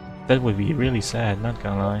really sad, not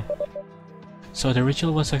gonna lie. So the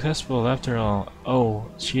ritual was successful after all. Oh,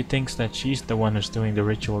 she thinks that she's the one who's doing the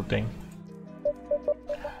ritual thing.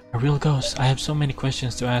 A real ghost. I have so many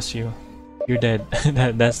questions to ask you. You're dead.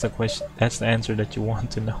 That's the question. That's the answer that you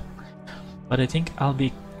want to know. But I think I'll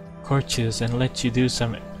be courteous and let you do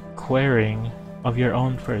some querying of your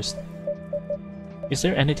own first. Is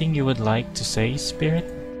there anything you would like to say, spirit?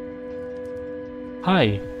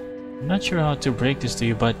 Hi. I'm not sure how to break this to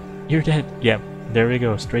you, but you're dead. Yep, there we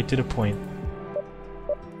go. Straight to the point.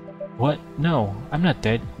 What? No, I'm not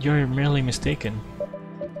dead. You're merely mistaken.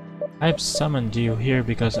 I've summoned you here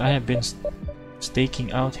because I have been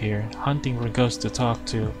staking out here, hunting for ghosts to talk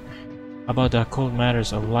to about the occult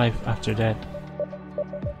matters of life after death.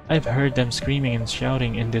 I've heard them screaming and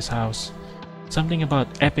shouting in this house. Something about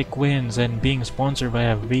epic wins and being sponsored by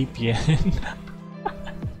a VPN.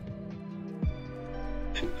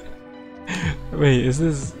 Wait, is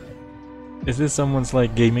this someone's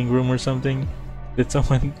like gaming room or something? Did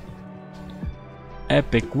someone...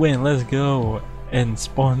 Epic win, let's go! And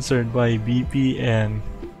sponsored by VPN.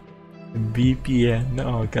 VPN,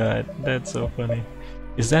 oh god, that's so funny.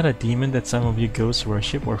 Is that a demon that some of you ghosts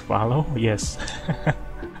worship or follow? Yes.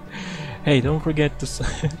 Hey, don't forget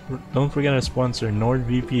our sponsor,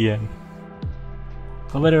 NordVPN.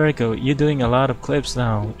 How about Areku? You're doing a lot of clips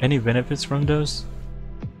now. Any benefits from those?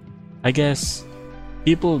 I guess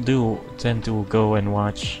people do tend to go and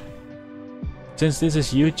watch. Since this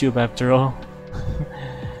is YouTube after all.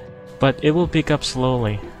 But it will pick up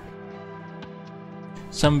slowly.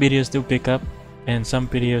 Some videos do pick up and some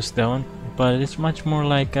videos don't, but it's much more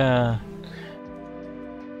like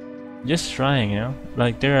just trying, you know?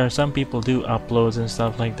 Like there are some people do uploads and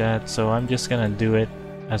stuff like that, so I'm just gonna do it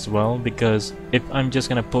as well, because if I'm just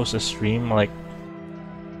gonna post a stream like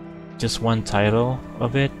just one title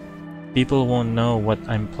of it, people won't know what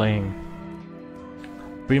I'm playing.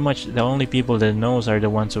 Pretty much the only people that knows are the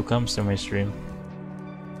ones who comes to my stream.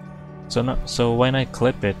 So why not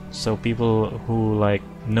clip it so people who like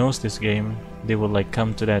knows this game, they will like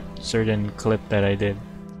come to that certain clip that I did.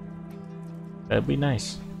 That'd be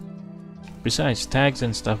nice. Besides, tags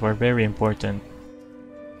and stuff are very important.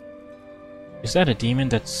 Is that a demon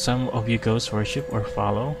that some of you ghosts worship or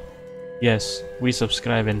follow? Yes, we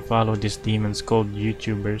subscribe and follow these demons called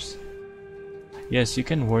YouTubers. Yes, you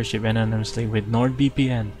can worship anonymously with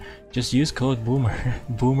NordVPN. Just use code BOOMER.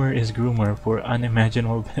 Boomer is groomer for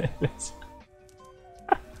unimaginable benefits.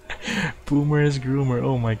 Boomer is groomer.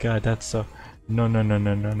 Oh my god, that's so... No.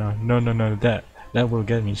 That will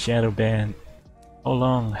get me shadow banned. How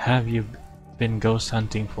long have you been ghost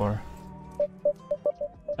hunting for?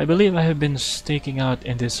 I believe I have been staking out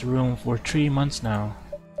in this room for 3 months now.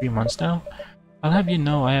 3 months now? I'll have you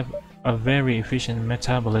know I have a very efficient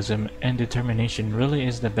metabolism, and determination really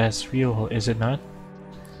is the best fuel, is it not?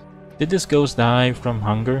 Did this ghost die from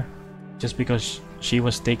hunger? Just because she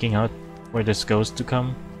was staking out for this ghost to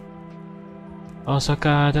come? Oh,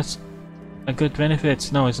 Sokka, that's a good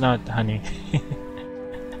benefit. No, it's not, honey.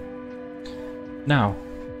 Now,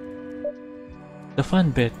 the fun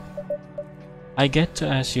bit. I get to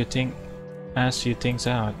ask you things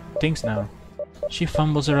now. She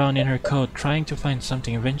fumbles around in her coat trying to find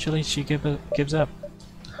something. Eventually she gives up.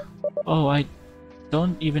 Oh, I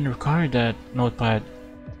don't even require that notepad.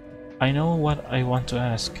 I know what I want to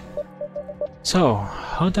ask. So,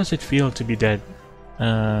 how does it feel to be dead?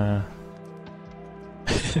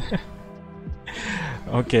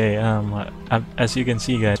 Okay, as you can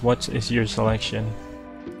see guys, what is your selection?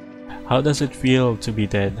 How does it feel to be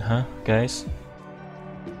dead, huh, guys?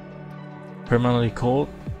 Permanently cold?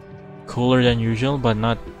 Cooler than usual, but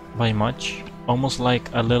not by much? Almost like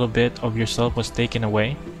a little bit of yourself was taken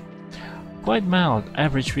away? Quite mild,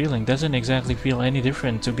 average feeling, doesn't exactly feel any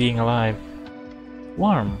different to being alive.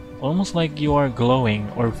 Warm, almost like you are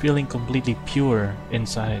glowing or feeling completely pure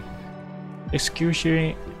inside.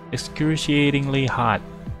 Excruciatingly hot.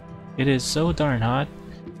 It is so darn hot.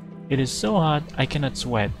 It is so hot I cannot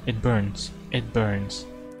sweat. It burns. It burns.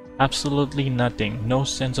 Absolutely nothing. No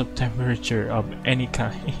sense of temperature of any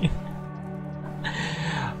kind.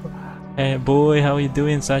 Hey boy, how you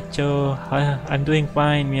doing, Sacho? I'm doing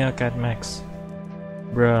fine, Meowcat Max.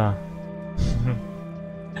 Bruh.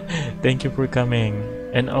 Thank you for coming.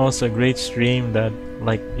 And also great stream that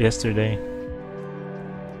like yesterday.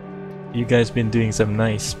 You guys been doing some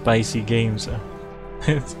nice spicy games.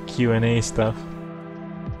 Q&A stuff.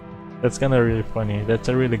 That's kinda really funny. That's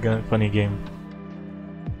a really funny game.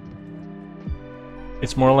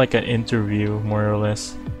 It's more like an interview, more or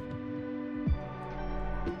less.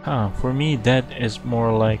 Huh, for me that is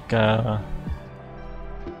more like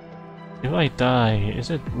if I die, is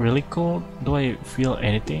it really cold? Do I feel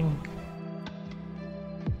anything?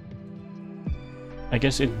 I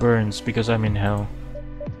guess it burns because I'm in hell.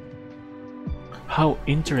 How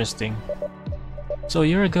interesting. So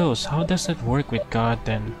you're a ghost. How does that work with God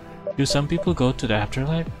then? Do some people go to the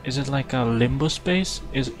afterlife? Is it like a limbo space?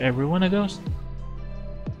 Is everyone a ghost?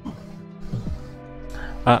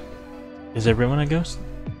 Is everyone a ghost?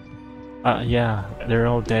 Yeah, they're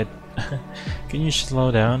all dead. Can you slow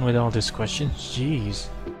down with all these questions? Jeez.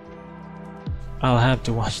 I'll have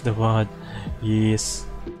to watch the VOD. Yes.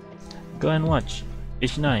 Go and watch.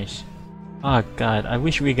 It's nice. Oh god, I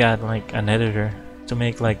wish we got like an editor to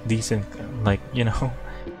make like decent, like, you know,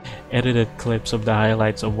 edited clips of the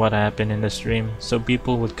highlights of what happened in the stream, so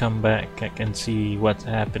people would come back and see what's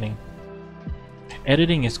happening.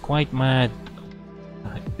 Editing is quite mad.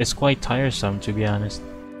 It's quite tiresome, to be honest.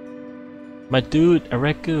 My dude,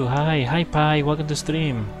 Areku, hi Pi, welcome to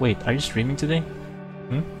stream. Wait, are you streaming today?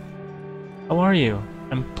 How are you?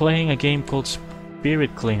 I'm playing a game called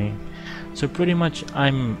Spirit Cleaning. So pretty much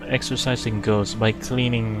I'm exorcising ghosts by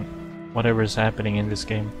cleaning whatever is happening in this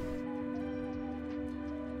game.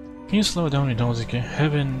 Can you slow down with all this game?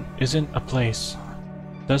 Heaven isn't a place.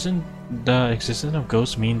 Doesn't the existence of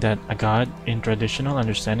ghosts mean that a god in traditional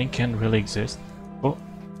understanding can't really exist? Oh,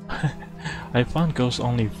 I found ghosts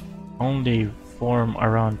only form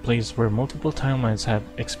around places where multiple timelines have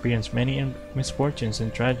experienced many misfortunes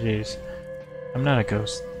and tragedies. I'm not a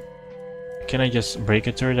ghost. Can I just break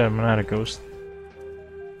it to her that I'm not a ghost?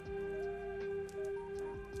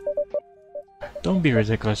 Don't be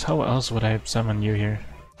ridiculous. How else would I have summoned you here?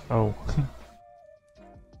 Oh.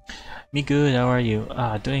 Me good, how are you?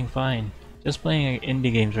 Doing fine. Just playing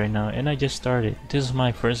indie games right now, and I just started. This is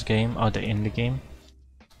my first game of the indie game.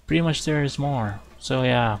 Pretty much there is more. So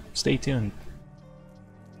yeah, stay tuned.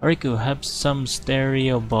 Areku, have some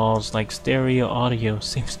stereo balls, like stereo audio.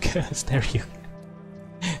 Seems good.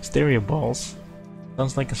 Stereo balls.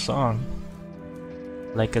 Sounds like a song.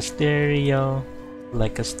 Like a stereo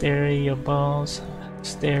balls.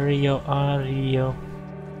 Stereo audio.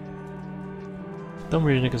 Don't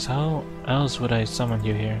be ridiculous. How else would I summon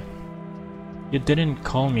you here? You didn't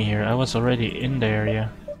call me here. I was already in the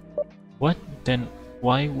area. What? Then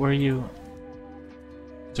why were you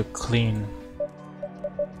to clean?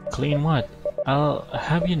 Clean what? I'll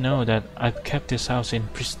have you know that I've kept this house in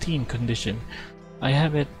pristine condition. I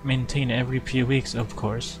have it maintained every few weeks, of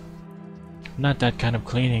course. Not that kind of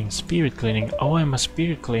cleaning. Spirit cleaning. Oh, I'm a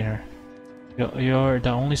spirit cleaner. You're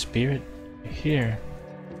the only spirit here.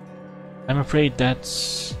 I'm afraid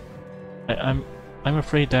that's... I'm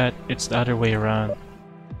afraid that it's the other way around.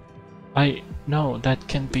 No, that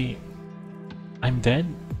can't be. I'm dead?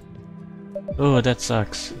 Oh, that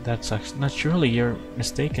sucks. That sucks. Not surely you're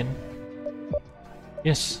mistaken.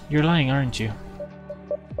 Yes, you're lying, aren't you?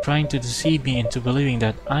 Trying to deceive me into believing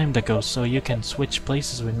that I'm the ghost so you can switch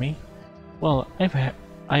places with me? Well,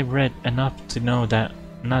 I've read enough to know that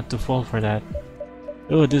not to fall for that.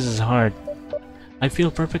 Oh, this is hard. I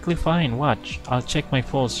feel perfectly fine. Watch, I'll check my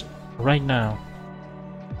pulse right now.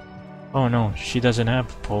 Oh no, she doesn't have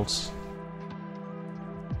a pulse.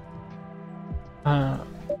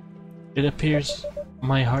 It appears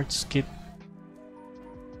my heart skipped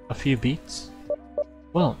a few beats.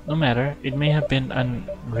 Well, no matter, it may have been an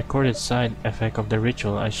unrecorded side effect of the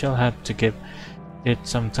ritual. I shall have to give it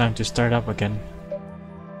some time to start up again.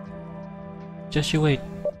 Just you wait.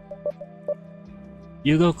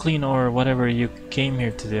 You go clean or whatever you came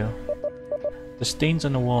here to do. The stains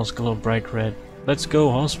on the walls glow bright red. Let's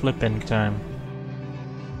go, house flipping time.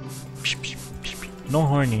 No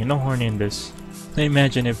horny in this.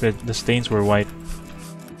 Imagine if the stains were white.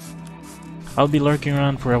 I'll be lurking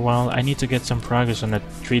around for a while. I need to get some progress on that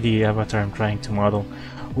 3D avatar I'm trying to model.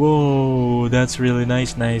 Whoa, that's really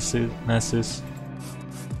nice, Nasus.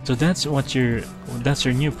 So that's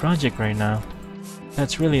your new project right now.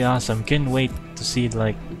 That's really awesome. Can't wait to see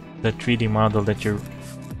like the 3D model that you're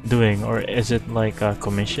doing. Or is it like a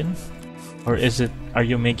commission? Or are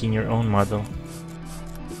you making your own model?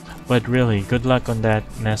 But really, good luck on that,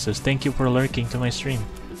 Nasus. Thank you for lurking to my stream.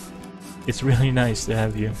 It's really nice to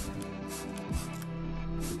have you.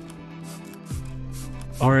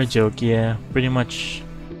 Or a joke, yeah, pretty much.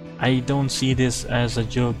 I don't see this as a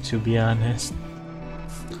joke, to be honest.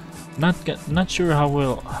 Not sure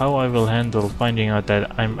how I will handle finding out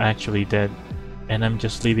that I'm actually dead, and I'm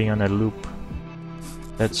just living on a loop.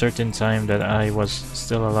 That certain time that I was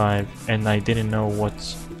still alive, and I didn't know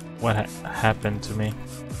what happened to me.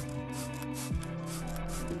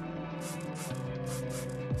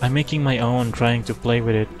 I'm making my own, trying to play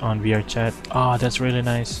with it on VR chat. Oh, that's really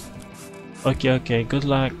nice. Okay, good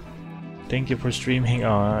luck. Thank you for streaming.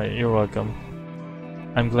 Oh, you're welcome.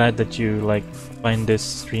 I'm glad that you like find this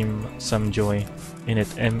stream some joy in it,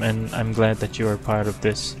 and I'm glad that you are part of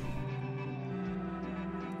this.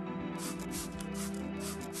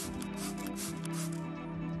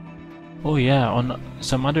 Oh yeah, on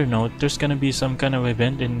some other note, there's gonna be some kind of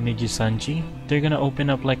event in Nijisanji. They're gonna open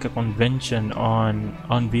up like a convention on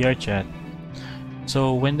VR chat.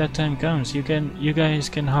 So when that time comes, you guys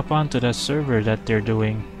can hop onto that server that they're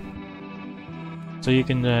doing. So you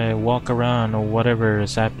can walk around or whatever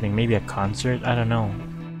is happening. Maybe a concert, I don't know.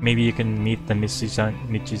 Maybe you can meet the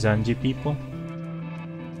Nichisanji people.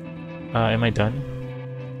 Am I done?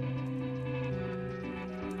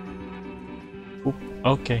 Oop,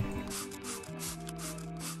 okay.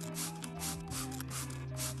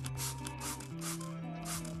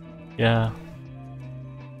 Yeah.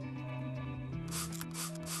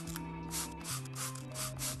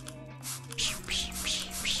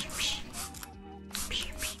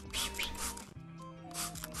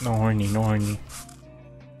 No horny. No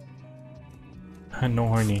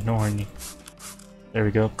horny. There we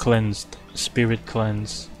go. Cleansed. Spirit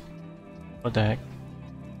cleanse. What the heck?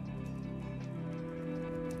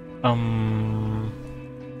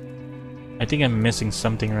 I think I'm missing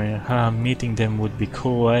something right now. Meeting them would be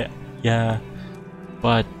cool. Yeah.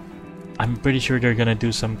 But I'm pretty sure they're gonna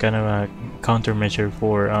do some kind of a countermeasure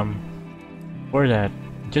for that.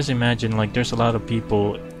 Just imagine like there's a lot of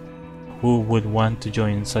people who would want to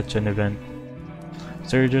join such an event.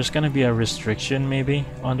 So there's gonna be a restriction maybe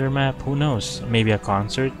on their map, who knows, maybe a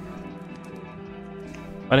concert.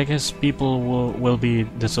 But I guess people will be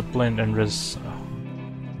disciplined and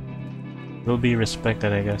will be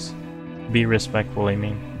respected, I guess. Be respectful, I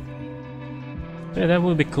mean. Yeah, that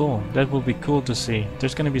would be cool. That would be cool to see.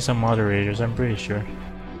 There's gonna be some moderators, I'm pretty sure.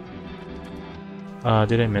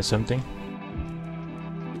 Did I miss something?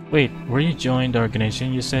 Wait, were you joined the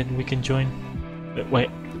organization you said we can join? Wait,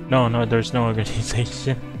 no, there's no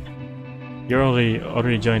organization. You're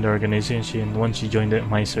already joined the organization once you joined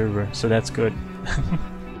my server, so that's good.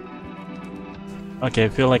 Okay, I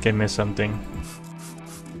feel like I missed something.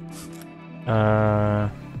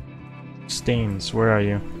 Stains, where are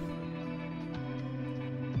you?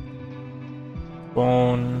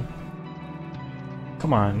 Bone.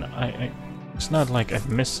 Come on, it's not like I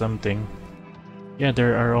missed something. Yeah,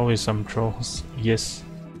 there are always some trolls. Yes,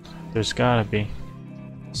 there's gotta be.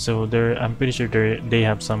 So I'm pretty sure they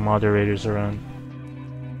have some moderators around.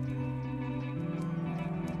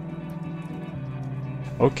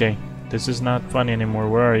 Okay, this is not fun anymore.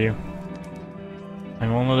 Where are you?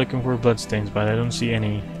 I'm only looking for bloodstains, but I don't see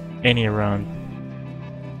any around.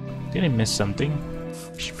 Did I miss something?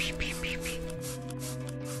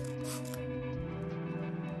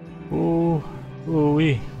 Ooh,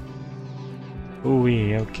 ooh-wee.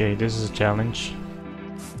 Ooh-wee, okay, this is a challenge.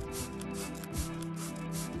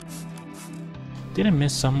 Did I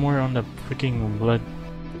miss somewhere on the freaking blood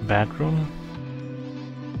bathroom?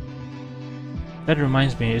 That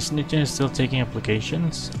reminds me, isn't it just still taking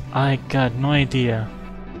applications? I got no idea.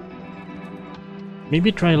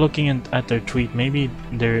 Maybe try looking at their tweet. Maybe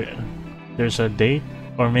there's a date,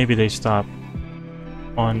 or maybe they stop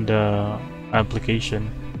on the application.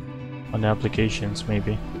 On the applications,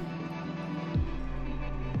 maybe.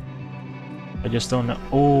 I just don't know.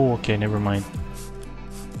 Oh, okay, never mind.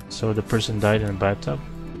 So the person died in a bathtub?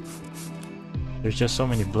 There's just so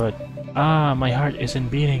many blood. Ah, my heart isn't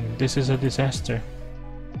beating. This is a disaster.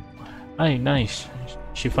 Aye, nice.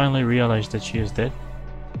 She finally realized that she is dead.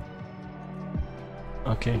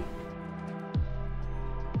 Okay.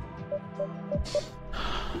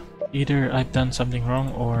 Either I've done something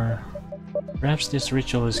wrong, or perhaps this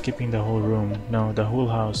ritual is keeping the whole room, no, the whole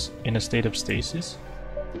house, in a state of stasis?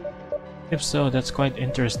 If so, that's quite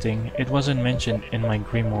interesting. It wasn't mentioned in my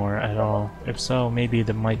grimoire at all. If so, maybe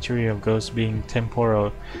my theory of ghosts being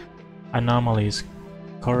temporal anomalies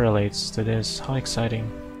correlates to this. How exciting.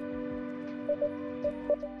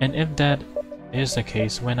 And if that is the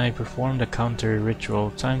case, when I perform the counter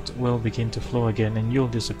ritual, time will begin to flow again and you'll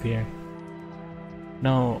disappear.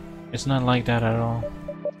 No, it's not like that at all.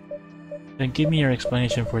 Then give me your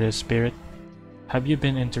explanation for this, spirit. Have you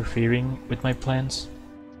been interfering with my plans?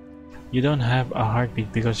 You don't have a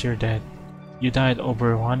heartbeat because you're dead. You died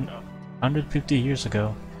over 150 years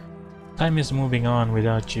ago. Time is moving on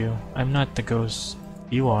without you. I'm not the ghost.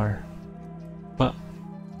 You are. But...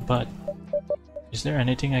 is there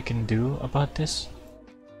anything I can do about this?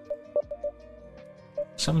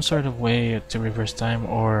 Some sort of way to reverse time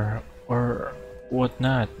or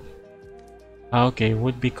whatnot. Okay,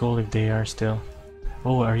 would be cool if they are still.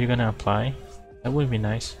 Oh, are you gonna apply? That would be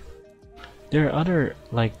nice. There are other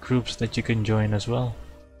like groups that you can join as well.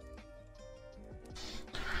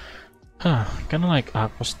 Huh, kinda like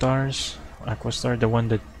Aquastar, the one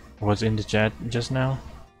that was in the chat just now.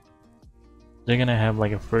 They're gonna have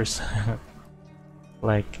like a first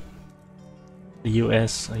like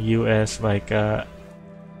US like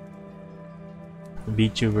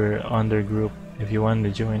Vtuber on their group if you want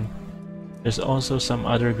to join. There's also some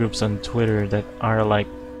other groups on Twitter that are like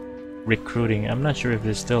recruiting. I'm not sure if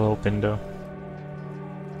it's still open though.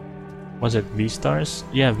 Was it V-Stars?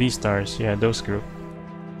 Yeah, V-Stars, yeah, those group.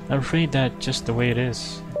 I'm afraid that's just the way it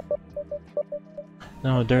is.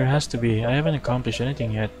 No, there has to be. I haven't accomplished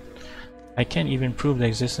anything yet. I can't even prove the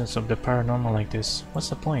existence of the paranormal like this. What's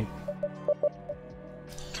the point?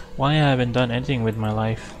 Why I haven't done anything with my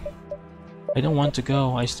life? I don't want to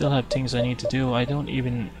go. I still have things I need to do. I don't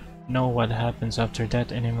even know what happens after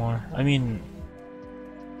death anymore. I mean,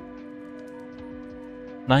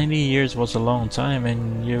 90 years was a long time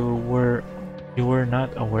and you were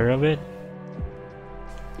not aware of it?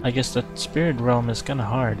 I guess that spirit realm is kinda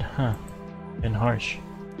hard, huh? And harsh.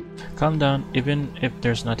 Calm down, even if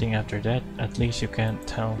there's nothing after that, at least you can't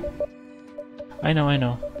tell. I know.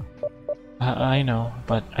 I know,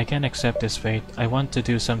 but I can't accept this fate. I want to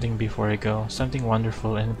do something before I go, something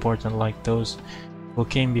wonderful and important like those who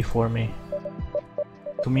came before me.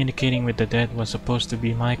 Communicating with the dead was supposed to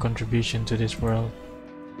be my contribution to this world.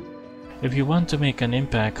 If you want to make an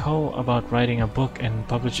impact, how about writing a book and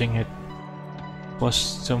publishing it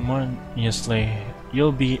posthumously?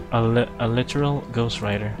 You'll be a literal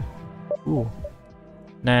ghostwriter. Ooh.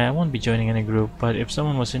 Nah, I won't be joining any group, but if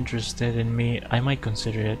someone was interested in me, I might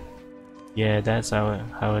consider it. Yeah, that's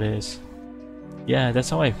how it is. Yeah, that's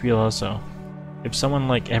how I feel also. If someone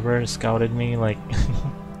like ever scouted me, like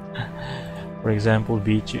for example,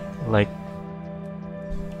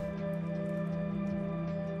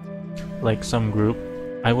 like some group,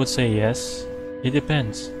 I would say yes. It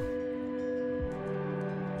depends.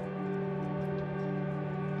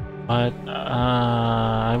 But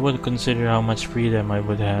I would consider how much freedom I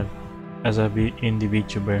would have as a indie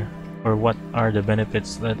VTuber, or what are the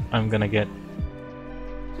benefits that I'm gonna get.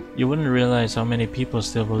 You wouldn't realize how many people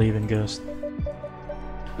still believe in ghosts.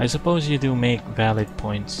 I suppose you do make valid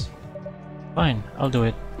points. Fine, I'll do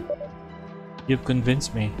it. You've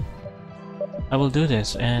convinced me. I will do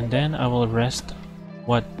this, and then I will rest,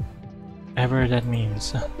 whatever that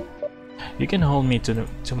means. You can hold me to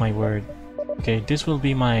my word. Okay, this will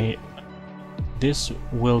be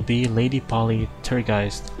Lady Polly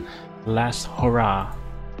Tergeist last hurrah.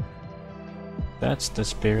 That's the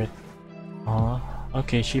spirit. Aw,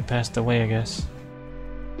 Okay, she passed away, I guess.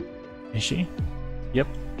 Is she? Yep,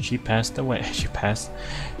 she passed away. She passed.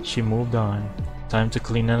 She moved on. Time to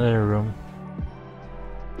clean another room.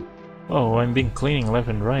 Oh, I'm being cleaning left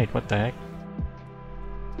and right. What the heck?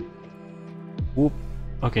 Whoop.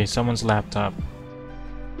 Okay, someone's laptop.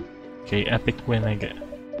 Okay, epic win I get.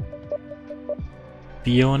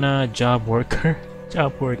 Fiona, job worker.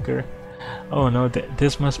 Job worker. Oh no,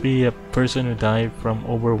 this must be a person who died from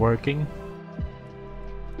overworking.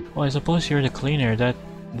 Well, I suppose you're the cleaner that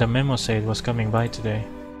the memo said was coming by today.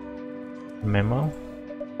 Memo?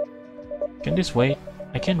 Can this wait?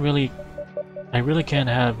 I really can't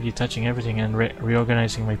have you touching everything and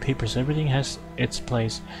reorganizing my papers. Everything has its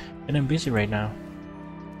place, and I'm busy right now.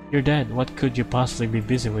 You're dead. What could you possibly be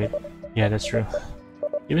busy with? Yeah, that's true.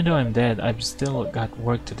 Even though I'm dead, I've still got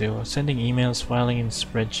work to do. Sending emails, filing in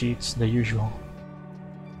spreadsheets, the usual.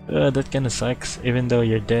 That kinda sucks. Even though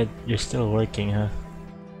you're dead, you're still working, huh?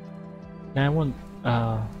 Nah, I won't,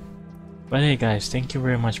 but hey guys, thank you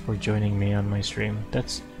very much for joining me on my stream.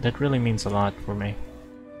 That really means a lot for me.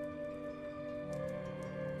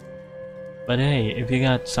 But hey, if you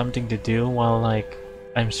got something to do while like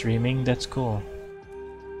I'm streaming, that's cool.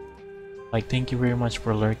 Like, thank you very much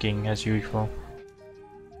for lurking as usual.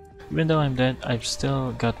 Even though I'm dead, I've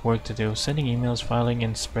still got work to do. Sending emails, filing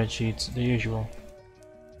in spreadsheets, the usual.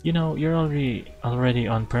 You know, you're already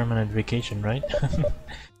on permanent vacation, right?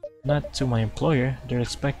 Not to my employer. They're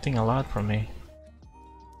expecting a lot from me.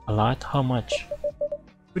 A lot? How much?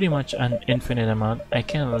 Pretty much an infinite amount. I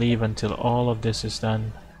can't leave until all of this is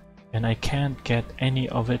done. And I can't get any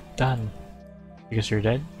of it done. Because you're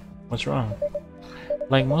dead? What's wrong?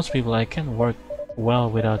 Like most people, I can't work well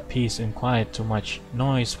without peace and quiet. Too much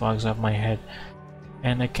noise fogs up my head.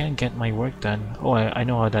 And I can't get my work done. Oh, I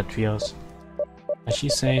know how that feels. As she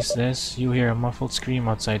says this, you hear a muffled scream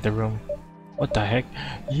outside the room. What the heck?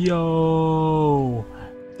 Yo!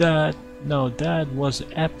 That was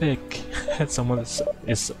epic.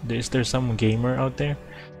 Is there some gamer out there?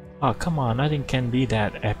 Oh, come on, nothing can be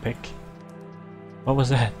that epic. What was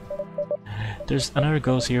that? There's another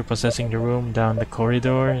ghost here possessing the room down the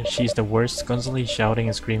corridor. She's the worst, constantly shouting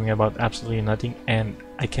and screaming about absolutely nothing, and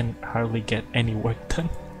I can hardly get any work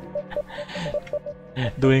done.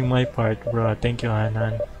 Doing my part, bro. Thank you,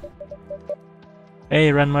 Hanan. Hey,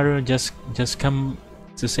 Ranmaru, just come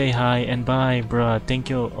to say hi and bye, bro. Thank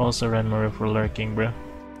you also, Ranmaru, for lurking, bro.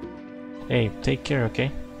 Hey, take care,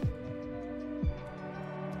 okay?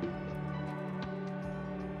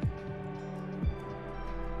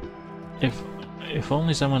 If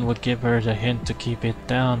only someone would give her the hint to keep it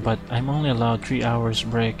down, but I'm only allowed 3 hours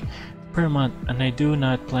break per month, and I do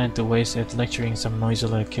not plan to waste it lecturing some noisy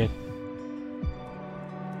little kid.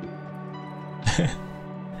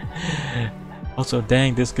 Also,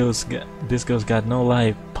 dang, this ghost got no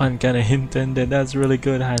life. Pun kinda intended. That's really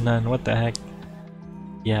good, Hanan. What the heck?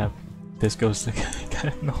 Yeah, this ghost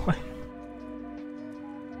got no life.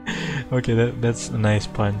 Okay, that's a nice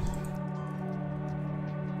pun.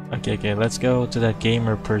 Okay, let's go to that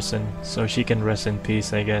gamer person so she can rest in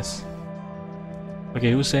peace, I guess.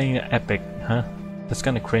 Okay, who's saying epic, huh? That's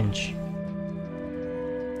kinda cringe.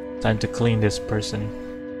 Time to clean this person.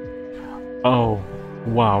 Oh,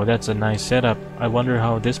 wow, that's a nice setup. I wonder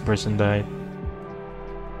how this person died.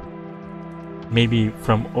 Maybe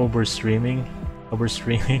from overstreaming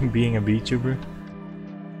being a Vtuber?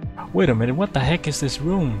 Wait a minute, what the heck is this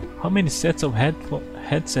room? How many sets of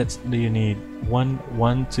headsets do you need? 1,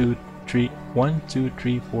 2,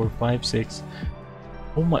 3, 4, 5, 6.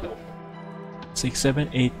 Oh my. 6, 7,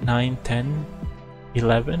 8, 9, 10,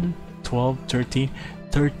 11, 12, 13.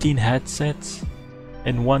 13 headsets?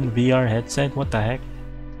 And 1 VR headset? What the heck?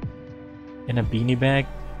 And a beanie bag?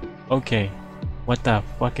 Okay. What the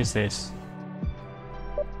fuck is this?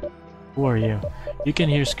 Who are you? You can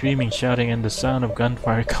hear screaming, shouting, and the sound of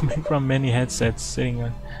gunfire coming from many headsets sitting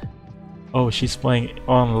on... Oh, she's playing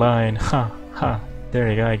online. Ha. There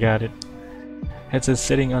you go, I got it. Headsets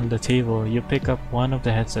sitting on the table. You pick up one of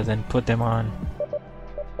the headsets and put them on.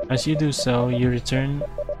 As you do so, you return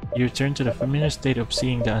to the familiar state of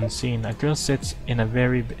seeing the unseen. A girl sits in a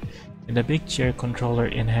big chair, controller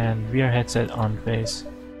in hand, VR headset on face.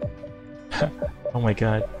 Oh my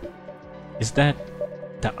god. Is that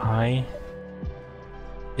the eye?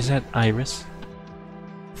 Is that Iris?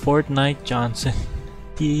 Fortnite Johnson.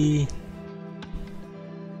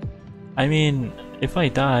 I mean, if I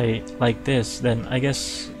die like this, then I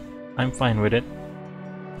guess I'm fine with it.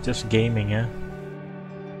 Just gaming, yeah?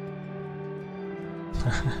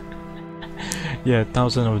 Yeah,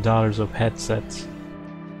 thousands of dollars of headsets.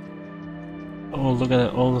 Oh, look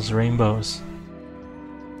at all those rainbows.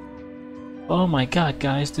 Oh my god,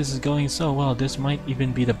 guys, this is going so well. This might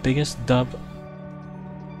even be the biggest dub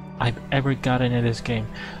I've ever gotten in this game.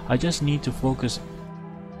 I just need to focus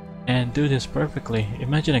and do this perfectly.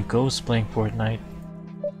 Imagine a ghost playing Fortnite.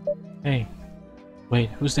 Hey, wait,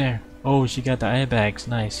 who's there? Oh, she got the eye bags,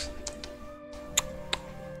 nice.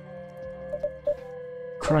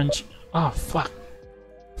 Crunch. Oh, fuck.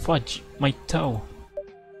 Fudge, my toe.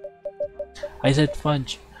 I said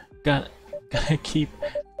fudge. Gotta keep.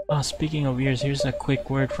 Oh, speaking of ears, here's a quick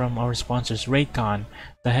word from our sponsors, Raycon.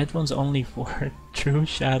 The headphones only for true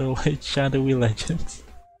shadowy legends.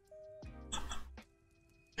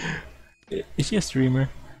 Is she a streamer?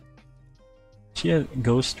 Is she a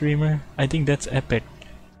ghost streamer? I think that's epic.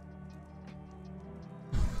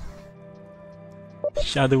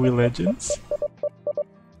 Shadowy legends?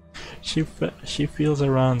 She feels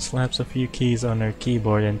around, slaps a few keys on her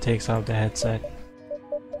keyboard and takes out the headset.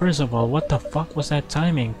 First of all, what the fuck was that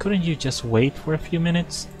timing? Couldn't you just wait for a few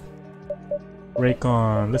minutes?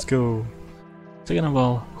 Raycon, let's go. Second of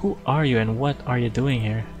all, who are you and what are you doing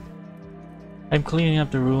here? I'm cleaning up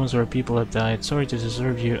the rooms where people have died. Sorry to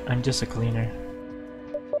disturb you, I'm just a cleaner.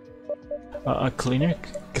 A cleaner?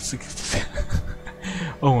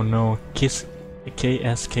 Oh no, kiss.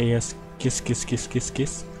 KS. Kiss.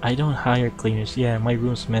 I don't hire cleaners. Yeah, my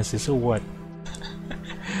room's messy, so what?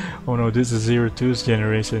 Oh no, this is 02's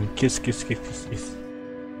generation. Kiss.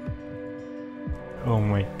 Oh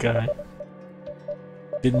my god.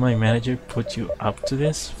 Did my manager put you up to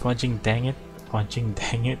this? Fudging dang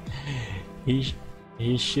it.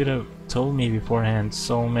 He should have told me beforehand.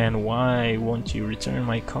 So man, why won't you return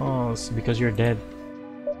my calls? Because you're dead.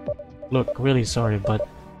 Look, really sorry, but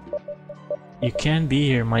you can't be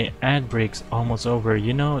here. My ad break's almost over.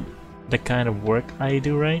 You know the kind of work I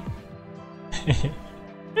do, right?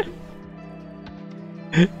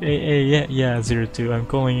 Hey, yeah, 02. I'm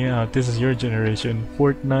calling you out. This is your generation.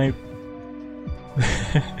 Fortnite.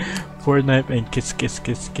 Fortnite and kiss.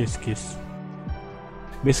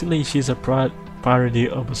 Basically, she's a parody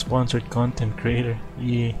of a sponsored content creator.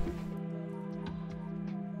 Yeah.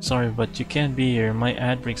 Sorry, but you can't be here. My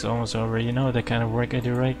ad break's almost over. You know the kind of work I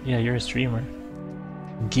do, right? Yeah, you're a streamer.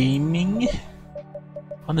 Gaming?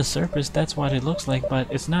 On the surface, that's what it looks like,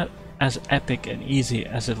 but it's not as epic and easy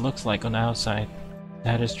as it looks like on the outside.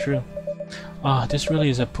 That is true. Oh, this really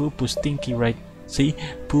is a poo-poo stinky, right? See?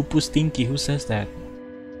 Poo-poo stinky, who says that?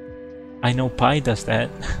 I know Pi does that.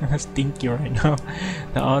 Stinky right now.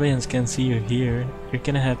 The audience can see you here. You're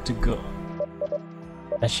gonna have to go.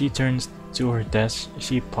 As she turns to her desk,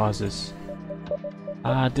 she pauses.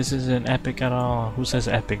 Ah, this isn't epic at all. Who says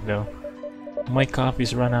epic though? My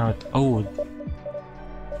coffee's run out. Oh.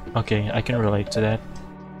 Okay, I can relate to that.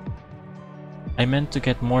 I meant to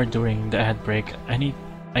get more during the ad break. I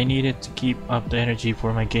needed to keep up the energy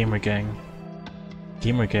for my gamer gang.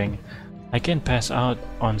 I can't pass out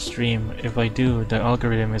on stream. If I do, the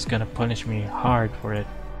algorithm is gonna punish me hard for it.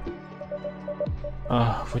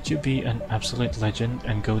 Would you be an absolute legend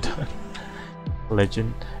and go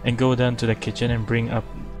down to the kitchen and bring up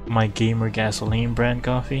my Gamer Gasoline brand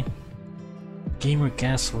coffee? Gamer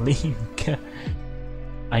Gasoline.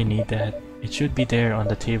 I need that. It should be there on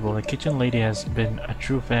the table. The kitchen lady has been a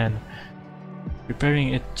true fan,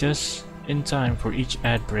 preparing it just in time for each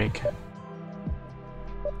ad break.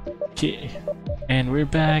 Okay, and we're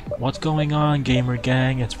back. What's going on, gamer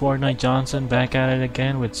gang? It's Fortnite Johnson back at it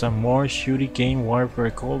again with some more shooty game warfare,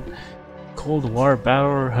 Cold War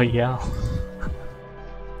Battle Royale.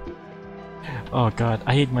 Oh god,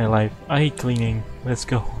 I hate my life. I hate cleaning. Let's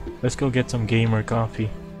go get some gamer coffee.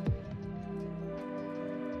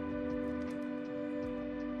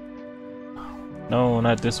 No,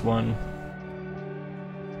 not this one.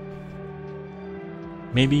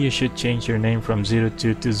 Maybe you should change your name from 02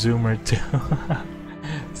 to Zoomer 2.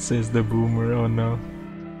 Says the boomer, oh no.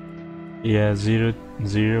 Yeah, 00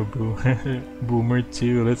 Boomer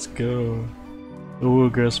 2, let's go. Ooh,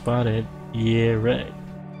 girl spotted. Yeah, right.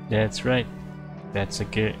 That's right. That's a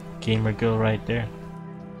good gamer girl right there.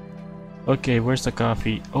 Okay, where's the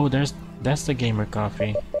coffee? Oh, that's the gamer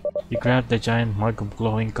coffee. You grabbed the giant mug of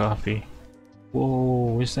glowing coffee.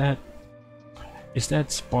 Whoa, is that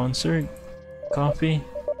sponsored coffee?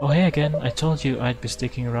 Oh hey again, I told you I'd be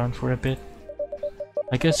sticking around for a bit.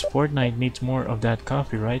 I guess Fortnite needs more of that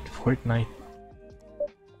coffee, right? Fortnite.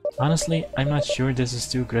 Honestly, I'm not sure this is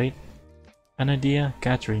too great. An idea?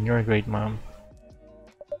 Catherine, you're a great mom.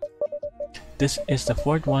 This is the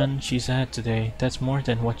 4th one she's had today. That's more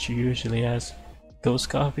than what she usually has. Ghost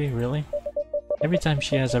coffee? Really? Every time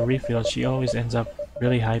she has a refill, she always ends up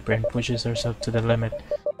really hyper and pushes herself to the limit.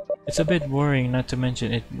 It's a bit worrying, not to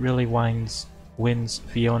mention it really winds winds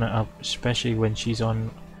Fiona up, especially when she's on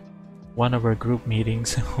one of our group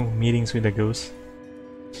meetings, meetings with the ghosts.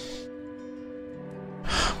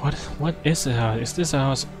 What is a house? Is this a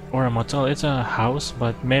house or a motel? It's a house,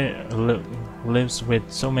 but lives with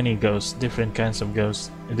so many ghosts, different kinds of ghosts,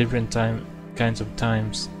 different kinds of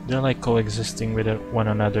times. They're like coexisting with one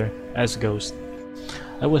another as ghosts.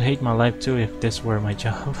 I would hate my life too if this were my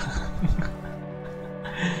job.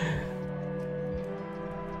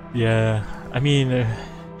 Yeah, I mean,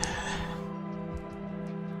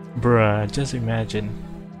 bruh, just imagine.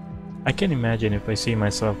 I can imagine if I see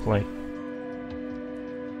myself like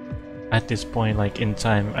at this point, like in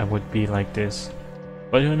time, I would be like this.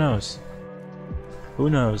 But who knows? Who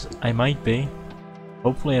knows? I might be.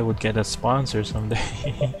 Hopefully I would get a sponsor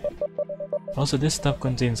someday. Also, this stuff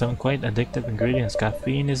contains some quite addictive ingredients.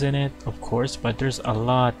 Caffeine is in it, of course, but there's a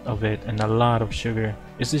lot of it and a lot of sugar.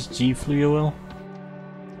 Is this G Fuel?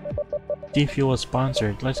 G Fuel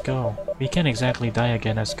sponsored, let's go. We can't exactly die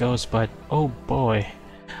again as ghosts, but oh boy.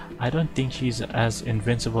 I don't think she's as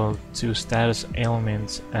invincible to status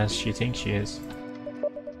ailments as she thinks she is.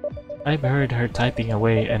 I've heard her typing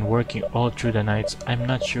away and working all through the nights. I'm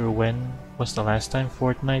not sure when was the last time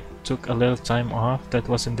Fortnite took a little time off that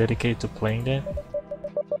wasn't dedicated to playing that.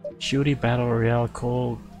 Shooty Battle Royale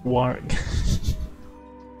Cold War.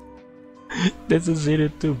 This is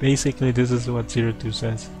 02. Basically, this is what 02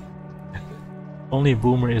 says. Only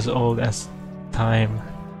Boomer is old as time.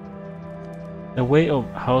 The way of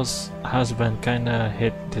House Husband kinda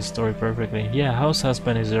hit this story perfectly. Yeah, House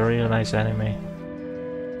Husband is a really nice anime.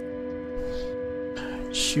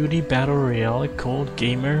 Shooty Battle Royale, Cold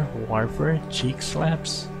Gamer, Warfare, Cheek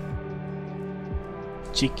Slaps,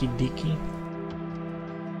 Cheeky Dicky.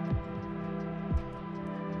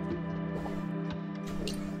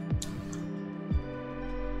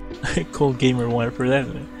 Cold Gamer Warfare, that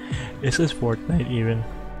this is Fortnite even.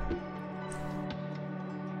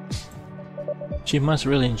 She must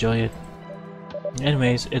really enjoy it.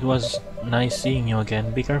 Anyways, it was nice seeing you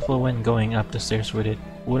again. Be careful when going up the stairs with it.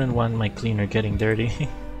 Wouldn't want my cleaner getting dirty.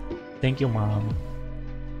 Thank you, Mom.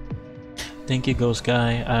 Thank you, Ghost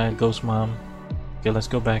Guy. Ghost Mom. Okay, let's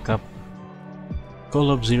go back up.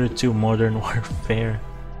 Call of 02 Modern Warfare.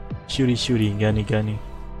 Shooty shooty, gunny gunny.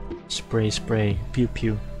 Spray spray, pew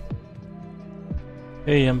pew.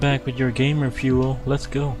 Hey, I'm back with your gamer fuel. Let's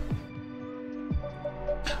go.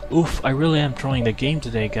 Oof, I really am throwing the game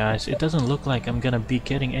today, guys. It doesn't look like I'm gonna be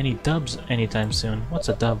getting any dubs anytime soon. What's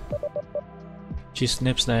a dub? She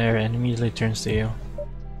snips the air and immediately turns to you.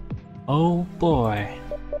 Oh boy.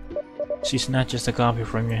 She snatches the coffee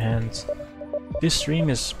from your hands. This stream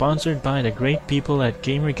is sponsored by the great people at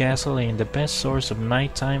Gamer Gasoline, the best source of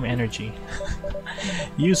nighttime energy.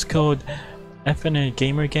 Use code effin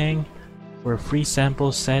Gamer Gang for a free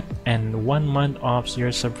sample set and 1 month off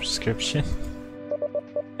your subscription.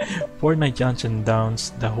 Fortnite Johnson downs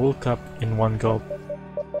the whole cup in one gulp.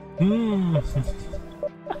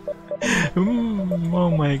 Oh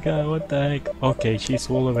my god, what the heck? Okay, she's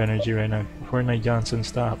full of energy right now. Fortnite Johnson,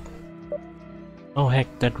 stop. Oh heck,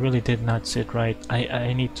 that really did not sit right.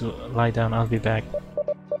 I need to lie down, I'll be back.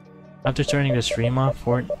 After turning the stream off,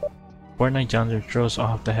 Fortnite Johnson throws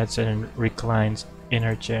off the headset and reclines in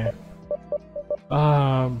her chair.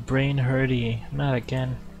 Ah, brain hurty, not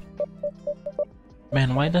again.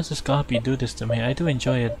 Man, why does this copy do this to me? I do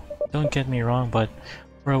enjoy it, don't get me wrong, but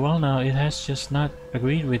for a while now it has just not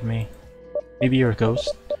agreed with me. Maybe you're a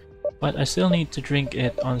ghost? But I still need to drink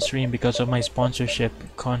it on stream because of my sponsorship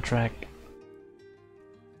contract.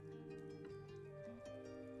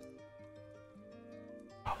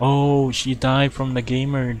 Oh, she died from the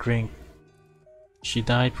gamer drink. She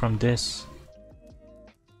died from this.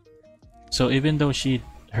 So even though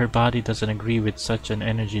her body doesn't agree with such an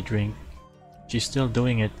energy drink, she's still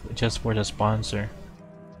doing it just for the sponsor.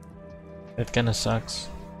 That kinda sucks.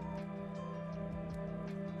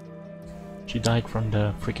 She died from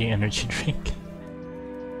the freaking energy drink.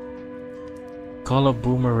 Call of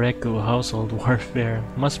Boomer Areku Household Warfare.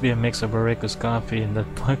 Must be a mix of Areku's coffee in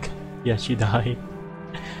that book. Yeah, she died.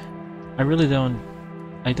 I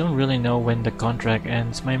don't really know when the contract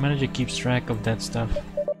ends. My manager keeps track of that stuff.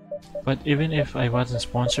 But even if I wasn't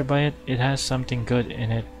sponsored by it, it has something good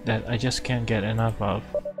in it that I just can't get enough of.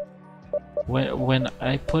 When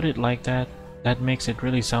I put it like that, that makes it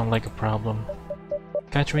really sound like a problem.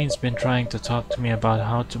 Katherine's been trying to talk to me about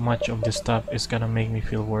how too much of this stuff is gonna make me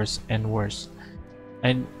feel worse and worse.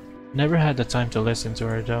 I never had the time to listen to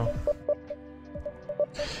her though.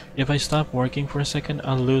 If I stop working for a second,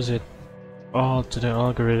 I'll lose it all to the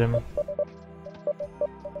algorithm.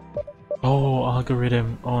 Oh,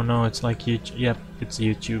 algorithm. Oh no, it's like YouTube. Yep, it's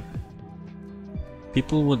YouTube.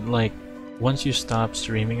 people would like, once you stop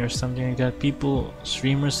streaming or something like that,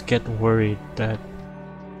 streamers get worried that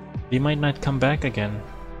they might not come back again.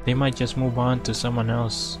 They might just move on to someone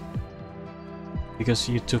else because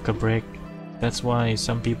you took a break. That's why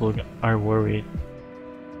some people are worried.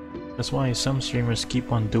 That's why some streamers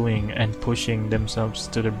keep on doing and pushing themselves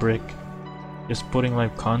to the brick, just putting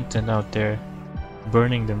live content out there,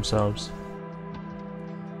 burning themselves.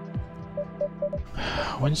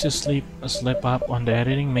 Once you slip up on the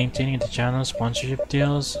editing, maintaining the channel, sponsorship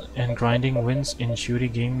deals, and grinding wins in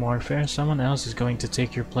shooty game warfare, someone else is going to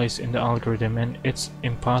take your place in the algorithm, and it's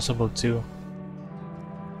impossible to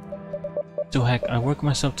heck. I worked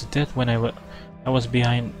myself to death when I was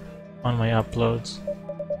behind on my uploads.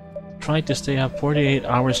 Tried to stay up 48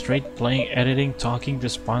 hours straight playing, editing, talking to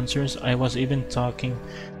sponsors. I was even talking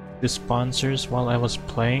to sponsors while I was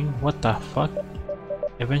playing. What the fuck?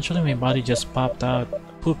 Eventually my body just pooped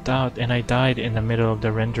out, and I died in the middle of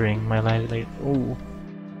the rendering. My light. Ooh.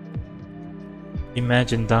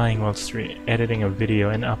 Imagine dying while editing a video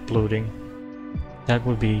and uploading. That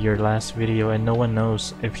would be your last video and no one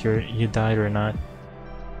knows if you died or not.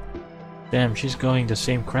 Damn, she's going the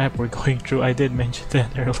same crap we're going through. I did mention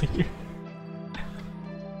that earlier.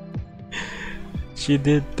 She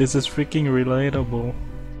did. This is freaking relatable.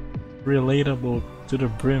 Relatable to the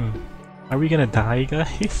brim. Are we gonna die,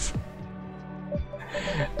 guys?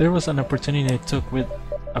 There was an opportunity I took with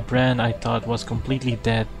a brand I thought was completely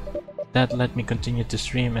dead. That let me continue to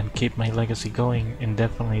stream and keep my legacy going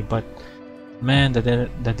indefinitely, but man,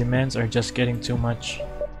 the demands are just getting too much.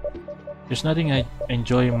 There's nothing I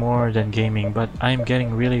enjoy more than gaming, but I'm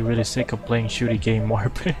getting really sick of playing shooty game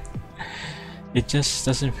warfare. It just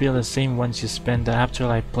doesn't feel the same once you spend the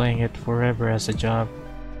afterlife playing it forever as a job.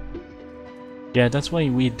 Yeah, that's why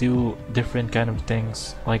we do different kind of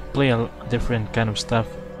things, like play a different kind of stuff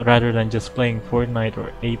rather than just playing Fortnite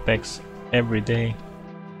or Apex every day.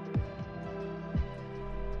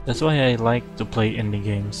 That's why I like to play indie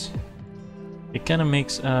games. It kind of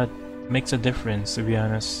makes a difference, to be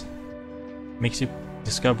honest. Makes you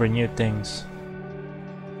discover new things.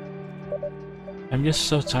 I'm just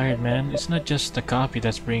so tired, man. It's not just the coffee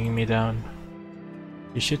that's bringing me down.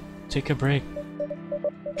 You should take a break.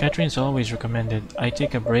 Catherine's always recommended I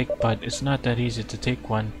take a break, but it's not that easy to take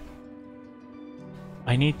one.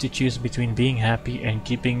 I need to choose between being happy and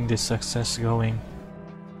keeping this success going.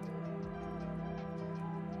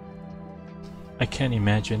 I can't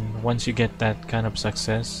imagine once you get that kind of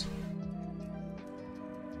success.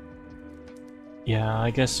 Yeah, I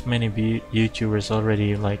guess many YouTubers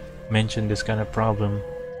already like mentioned this kind of problem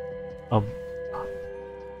of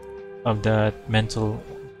that mental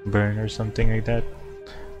burn or something like that.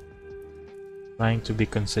 Trying to be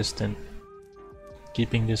consistent,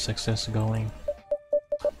 keeping this success going.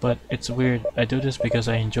 But it's weird, I do this because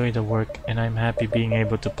I enjoy the work and I'm happy being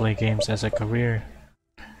able to play games as a career.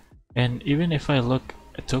 And even if I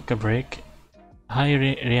took a break. Hi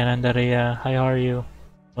Riananda Rhea, hi, how are you?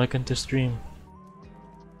 Welcome to stream.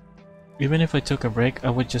 Even if I took a break, I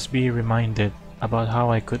would just be reminded about how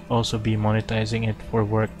I could also be monetizing it for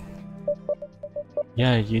work.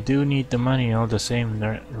 Yeah, you do need the money all the same,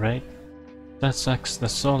 right? That sucks the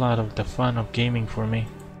soul out of the fun of gaming for me.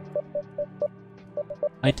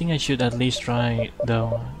 I think I should at least try,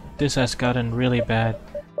 though. This has gotten really bad.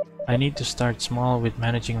 I need to start small with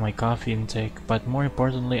managing my coffee intake, but more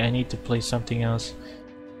importantly I need to play something else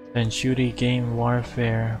than shooty game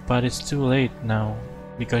warfare, but it's too late now,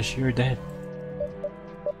 because you're dead.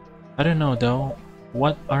 I don't know though,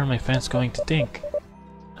 what are my fans going to think?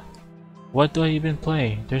 What do I even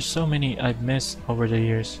play? There's so many I've missed over the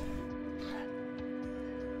years.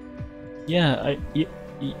 Yeah,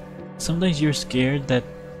 sometimes you're scared that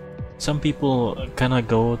some people kinda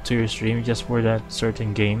go to your stream just for that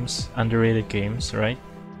certain games, underrated games, right?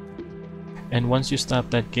 And once you stop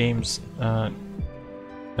that games,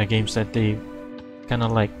 the games that they kinda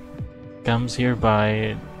like comes here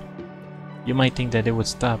by, you might think that they would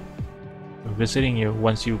stop visiting you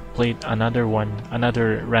once you played another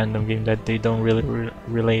random game that they don't really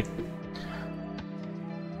relate.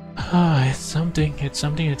 It's something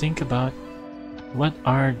to think about. What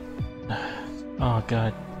are... oh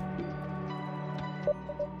god.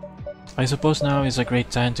 I suppose now is a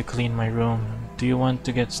great time to clean my room. Do you want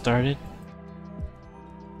to get started?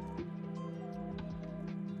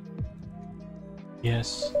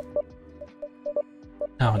 Yes.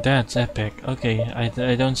 Oh, that's epic. Okay,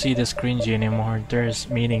 I don't see this cringy anymore. There's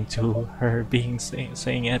meaning to her being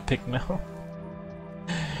saying epic now.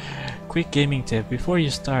 Quick gaming tip: before you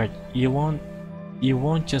start, you won't You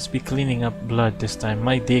won't just be cleaning up blood this time.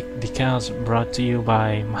 My decals brought to you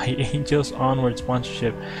by my Angels Onward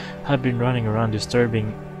sponsorship have been running around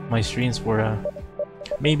disturbing my streams for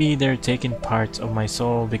maybe they're taking parts of my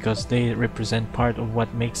soul because they represent part of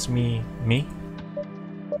what makes me, me?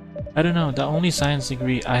 I don't know, the only science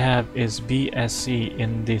degree I have is BSc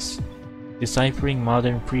in this, deciphering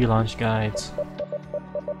modern pre-launch guides.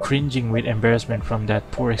 Cringing with embarrassment from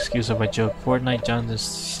that poor excuse of a joke, Fortnite Johnson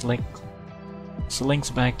slinks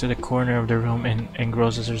back to the corner of the room and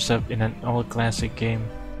engrosses herself in an old classic game.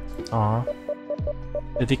 Aww.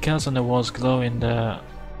 The decals on the walls glow in the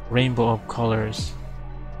rainbow of colors.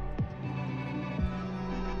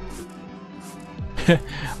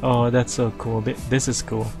 Oh, that's so cool. This is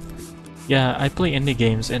cool. Yeah, I play indie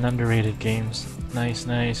games and underrated games. Nice,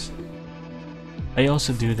 nice. I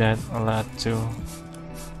also do that a lot too.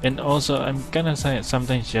 And also, I'm kinda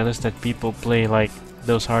sometimes jealous that people play like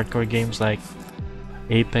those hardcore games like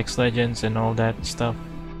Apex Legends and all that stuff.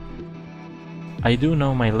 I do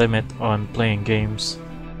know my limit on playing games.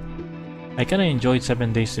 I kinda enjoyed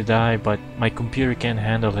 7 Days to Die, but my computer can't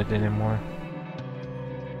handle it anymore.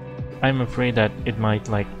 I'm afraid that it might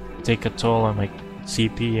like take a toll on my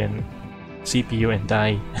CPU and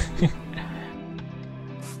die.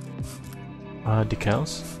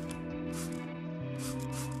 Decals?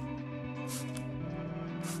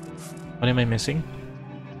 What am I missing?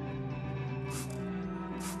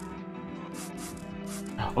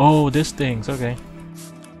 Oh, these things, okay.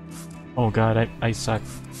 Oh god, I suck.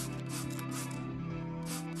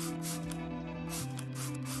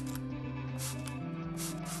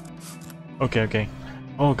 Okay, okay.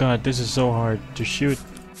 Oh god, this is so hard to shoot.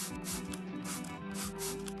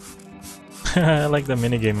 I like the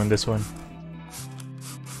minigame on this one.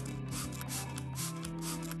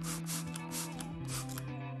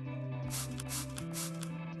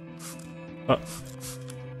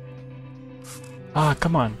 Ah,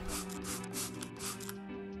 come on.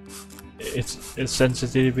 It's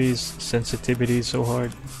sensitivity is so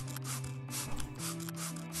hard.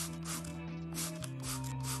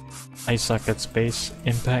 I suck at space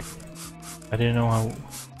impact. I didn't know how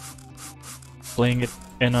playing it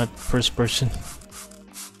and not first person.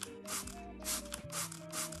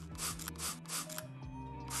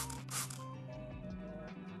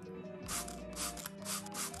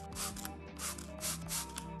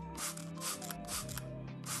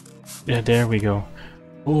 Yeah, there we go.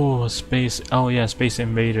 Oh, space. Oh yeah, Space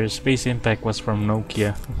Invaders. Space Impact was from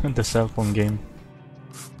Nokia, the cell phone game.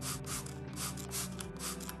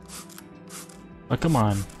 Oh, come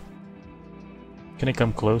on. Can I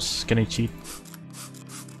come close? Can I cheat?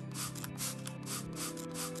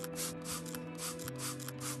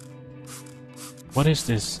 What is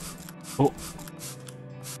this? Oh.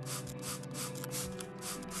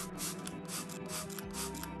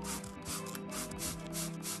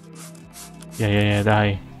 Yeah,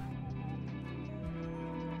 die.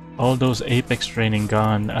 All those Apex training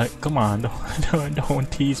gone. Come on,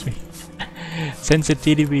 don't tease me.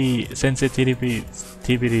 Sensitivity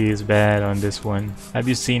is bad on this one. Have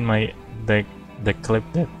you seen the clip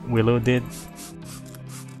that Willow did?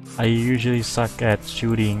 I usually suck at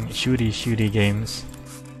shooty games.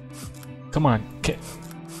 Come on,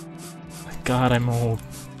 God, I'm old.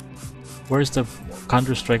 Where's the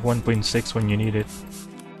Counter-Strike 1.6 when you need it?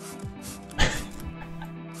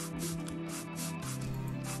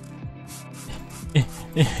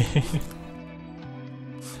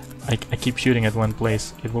 I keep shooting at one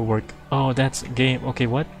place. It will work. Oh, that's game. Okay,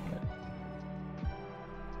 what?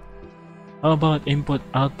 How about input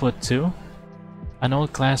output too? An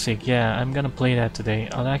old classic. Yeah, I'm gonna play that today.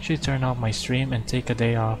 I'll actually turn off my stream and take a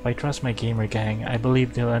day off. I trust my gamer gang. I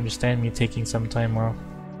believe they'll understand me taking some time off.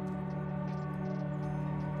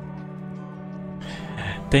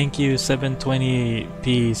 Thank you,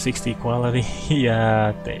 720p 60 quality.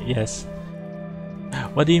 Yeah, yes.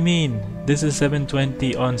 What do you mean? This is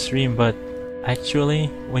 720 on stream, but actually,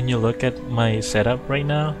 when you look at my setup right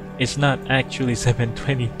now, it's not actually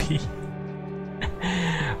 720p.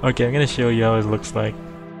 Okay, I'm gonna show you how it looks like,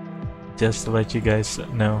 just to let you guys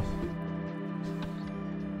know.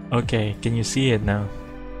 Okay, can you see it now?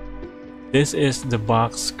 This is the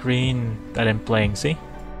box screen that I'm playing, see?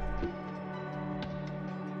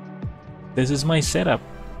 This is my setup.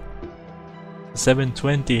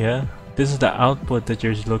 720, huh? This is the output that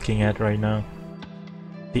you're looking at right now.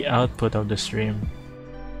 The output of the stream.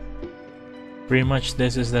 Pretty much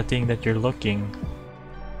this is the thing that you're looking.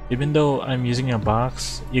 Even though I'm using a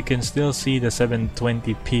box, you can still see the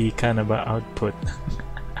 720p kind of output.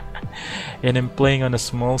 And I'm playing on a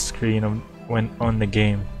small screen when on the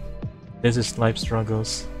game. This is life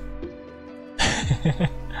struggles.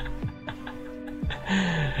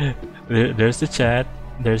 There's the chat.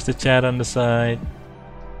 There's the chat on the side.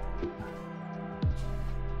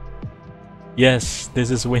 Yes,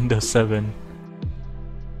 this is Windows 7.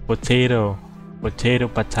 Potato. Potato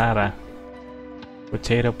patata.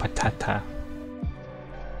 Potato patata.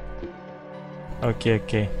 Okay,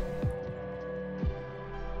 okay.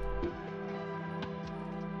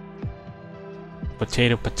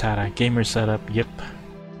 Potato patata. Gamer setup, yep.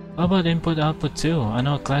 How about input output too? I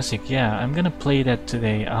know classic, yeah. I'm gonna play that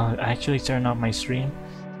today. I'll actually turn off my stream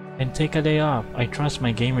and take a day off. I trust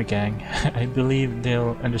my gamer gang. I believe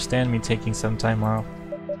they'll understand me taking some time off.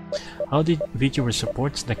 How did Vtuber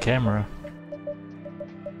supports the camera?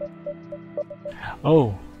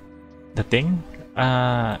 Oh, the thing?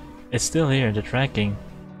 It's still here, the tracking.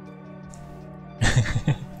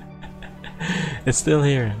 It's still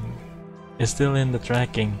here. It's still in the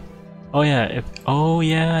tracking. Oh yeah, oh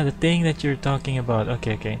yeah, the thing that you're talking about.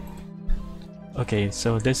 Okay, okay. Okay,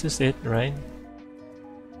 so this is it, right?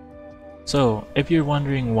 So, if you're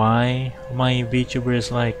wondering why my VTuber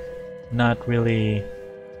is like not really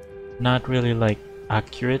like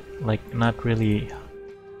accurate, like not really,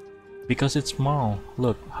 because it's small.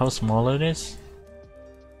 Look how small it is.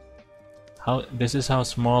 This is how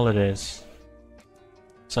small it is.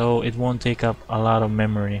 So it won't take up a lot of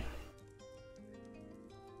memory.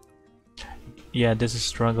 Yeah, this is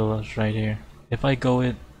struggles right here. If I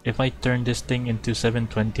turn this thing into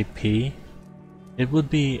 720p, it would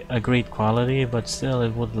be a great quality, but still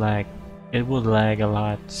it would lag. It would lag a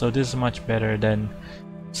lot. So this is much better than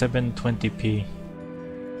 720p.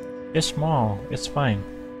 It's small, it's fine.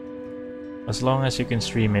 As long as you can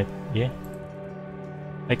stream it, yeah?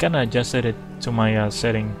 I kinda adjusted it to my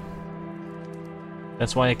setting.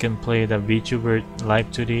 That's why I can play the VTuber Live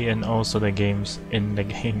 2D and also the games in the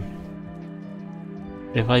game.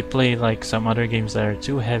 If I play like some other games that are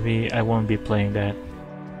too heavy, I won't be playing that.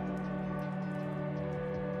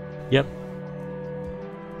 Yep.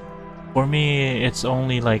 For me, it's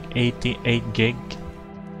only like 88 gig.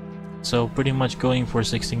 So pretty much going for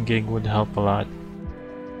 16 gig would help a lot.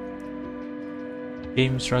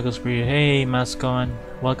 Game struggles for you. Hey Mascon,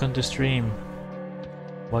 welcome to stream.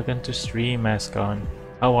 Welcome to stream, Mascon.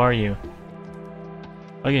 How are you?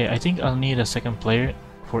 Okay, I think I'll need a second player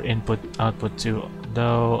for input output too,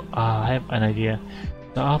 though I have an idea.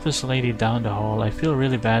 The office lady down the hall, I feel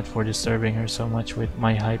really bad for disturbing her so much with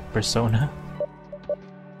my hype persona.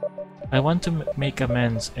 I want to make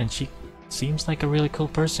amends, and she seems like a really cool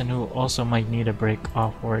person who also might need a break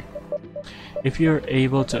off work. If you're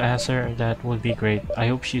able to ask her, that would be great. I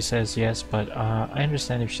hope she says yes, but I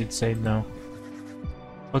understand if she'd say no.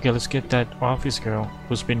 Okay, let's get that office girl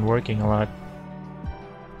who's been working a lot.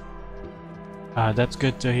 That's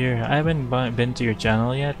good to hear. I haven't been to your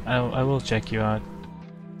channel yet. I will check you out.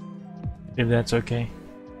 If that's okay.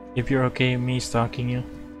 If you're okay me stalking you.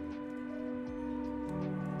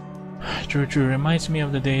 True, reminds me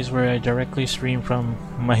of the days where I directly stream from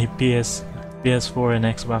my PS4 and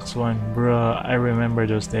Xbox One. Bruh, I remember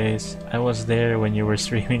those days. I was there when you were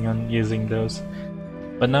streaming on using those.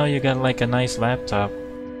 But now you got like a nice laptop.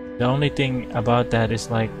 The only thing about that is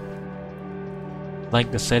like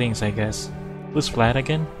the settings, I guess. Who's flat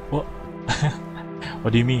again? What?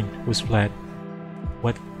 What do you mean? Who's flat?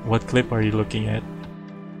 What clip are you looking at?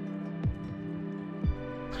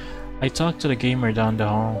 I talked to the gamer down the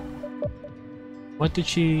hall. What did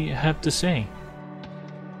she have to say?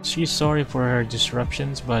 She's sorry for her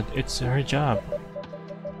disruptions, but it's her job.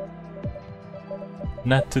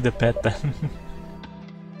 Not to the Petan.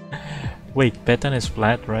 Wait, Petan is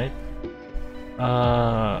flat, right?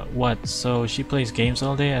 What? So she plays games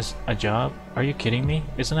all day as a job? Are you kidding me?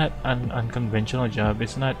 It's not an unconventional job.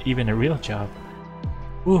 It's not even a real job.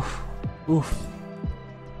 Oof. Oof.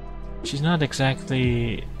 She's not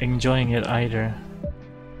exactly enjoying it either.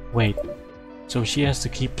 Wait. So she has to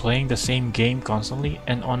keep playing the same game constantly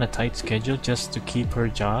and on a tight schedule just to keep her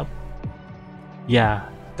job? Yeah,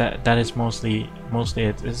 that is mostly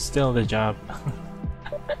it. It's still the job.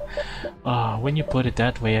 When you put it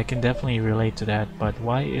that way, I can definitely relate to that, but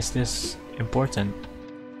why is this important?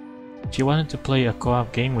 She wanted to play a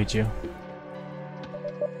co-op game with you.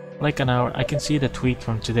 Like an hour. I can see the tweet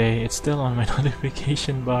from today. It's still on my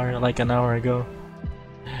notification bar like an hour ago.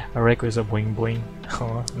 Areku is a boing boing.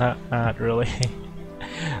 Oh, not really.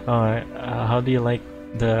 How do you like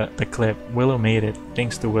the clip? Willow made it.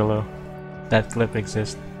 Thanks to Willow. That clip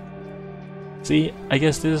exists. See, I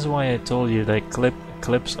guess this is why I told you that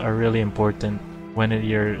clips are really important when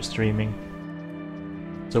you're streaming.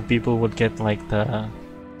 So people would get like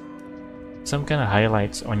some kind of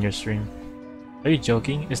highlights on your stream. Are you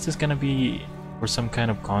joking? Is this gonna be For some kind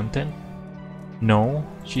of content? No,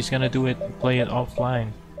 she's gonna play it offline.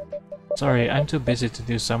 Sorry, I'm too busy to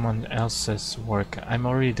do someone else's work. I'm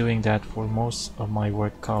already doing that for most of my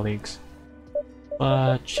work colleagues.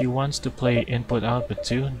 But she wants to play Input Output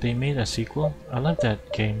too. They made a sequel. I loved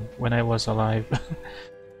that game when I was alive.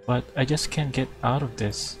 But I just can't get out of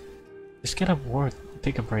this. Just get up work.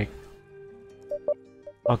 Take a break.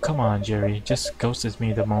 Oh come on, Jerry. Just ghosted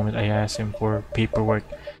me the moment I asked him for paperwork.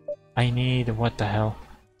 I need what the hell.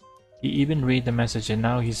 He even read the message and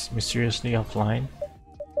now he's mysteriously offline.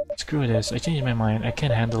 Screw this. I changed my mind. I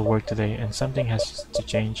can't handle work today and something has to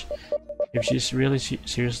change. If she's really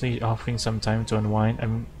seriously offering some time to unwind,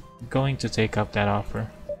 I'm going to take up that offer.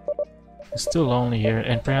 It's still lonely here,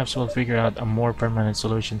 and perhaps we'll figure out a more permanent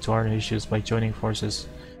solution to our issues by joining forces.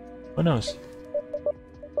 Who knows?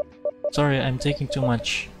 Sorry, I'm talking too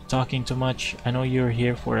much. I know you're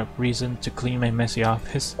here for a reason to clean my messy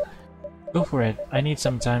office. Go for it. I need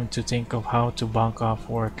some time to think of how to bunk off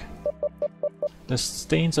work. The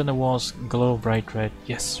stains on the walls glow bright red.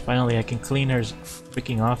 Yes, finally I can clean her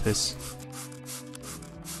freaking office.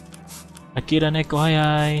 Akira Neko,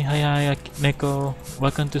 hi Neko,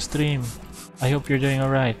 welcome to stream. I hope you're doing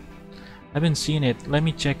alright. I haven't seen it, let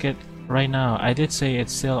me check it right now. I did say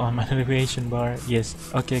it's still on my notification bar. Yes,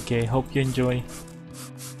 okay, hope you enjoy.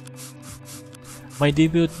 My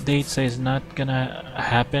debut date says not gonna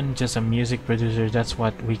happen, just a music producer, that's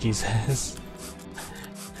what Wiki says.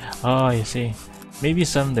 Oh, I see. Maybe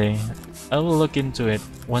someday. I will look into it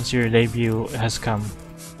once your debut has come.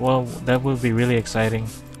 Well, that will be really exciting.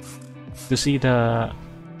 To see the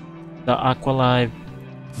Aqualive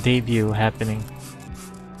debut happening.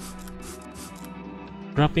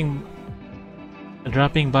 Dropping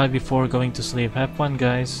by before going to sleep. Have fun,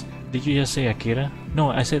 guys. Did you just say Akira?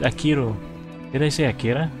 No, I said Akiru. Did I say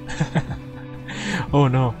Akira? Oh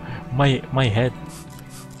no, my head.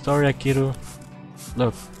 Sorry, Akiru.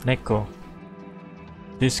 Look, Neko.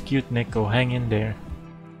 This cute Neko, hang in there.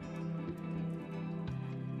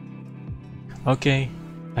 Okay,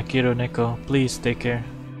 Akira Neko, please take care.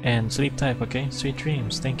 And sleep tight, okay? Sweet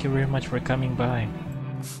dreams. Thank you very much for coming by.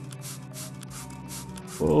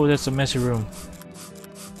 Oh, that's a messy room.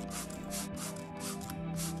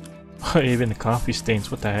 Even the coffee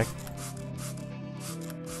stains, what the heck?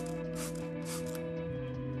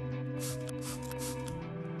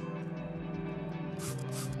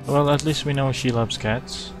 Well, at least we know she loves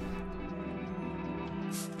cats.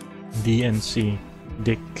 DNC.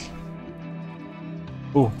 Dick.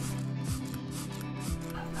 Ooh.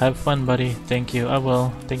 Have fun, buddy. Thank you. I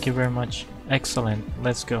will. Thank you very much. Excellent.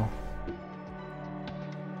 Let's go.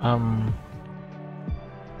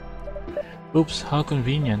 Oops, how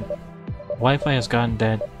convenient. Wi-Fi has gone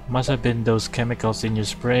dead. Must have been those chemicals in your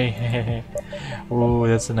spray. Oh,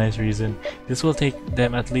 that's a nice reason. This will take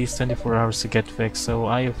them at least 24 hours to get fixed, so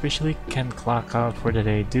I officially can clock out for the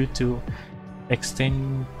day due to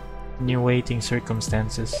extenuating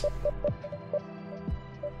circumstances.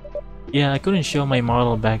 Yeah, I couldn't show my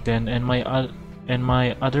model back then, and my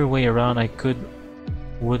other way around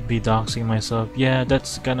would be doxing myself. Yeah,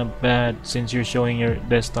 that's kind of bad since you're showing your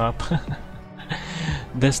desktop.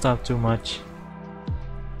 Desktop too much.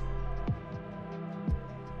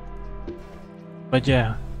 But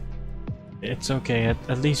yeah, it's okay.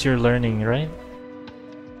 At least you're learning, right?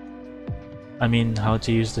 I mean, how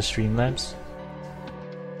to use the Streamlabs.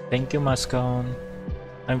 Thank you, Muscone.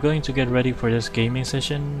 I'm going to get ready for this gaming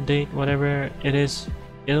session date, whatever it is.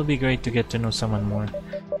 It'll be great to get to know someone more.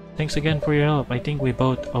 Thanks again for your help. I think we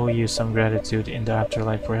both owe you some gratitude in the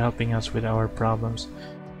afterlife for helping us with our problems.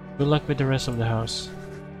 Good luck with the rest of the house.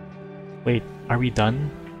 Wait, are we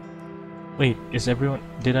done? Wait, is everyone...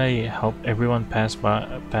 Did I help everyone pass?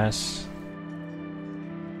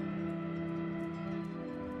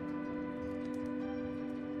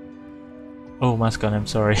 Oh, Mascon, I'm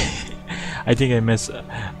sorry. I think I missed...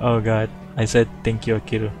 Oh god, I said thank you,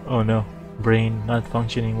 Akiru. Oh no, brain not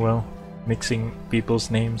functioning well. Mixing people's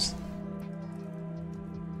names.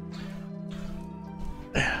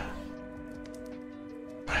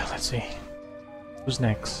 Let's see. Who's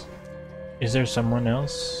next? Is there someone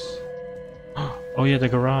else? Oh yeah, the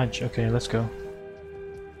garage. Okay, let's go.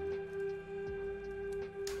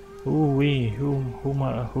 Ooh-wee,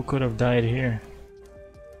 who could have died here?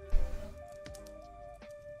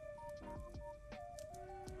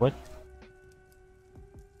 What?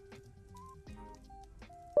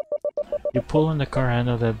 You pull on the car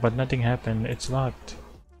handle but nothing happened. It's locked.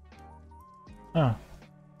 Huh.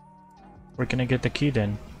 Where can I get the key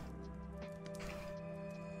then?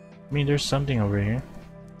 I mean, there's something over here.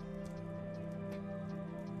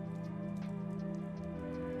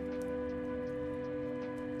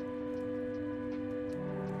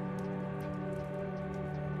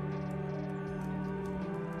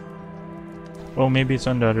 Oh, maybe it's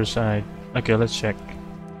on the other side. Okay, let's check.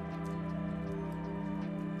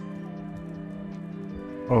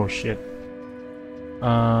 Oh shit.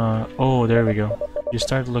 Oh, there we go. You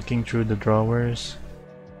start looking through the drawers.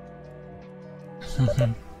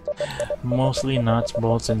 Mostly nuts,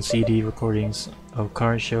 bolts, and CD recordings of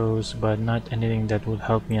car shows, but not anything that would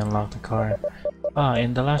help me unlock the car. Ah,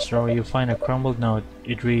 in the last drawer you find a crumbled note.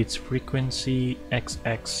 It reads frequency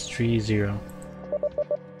XX30.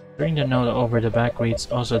 Turning the note over, the back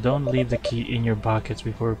reads, also don't leave the key in your pockets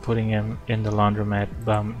before putting him in the laundromat,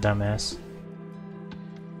 dumbass.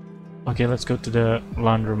 Okay, let's go to the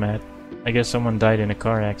laundromat. I guess someone died in a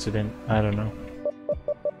car accident. I don't know.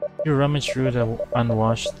 You rummage through the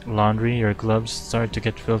unwashed laundry. Your gloves start to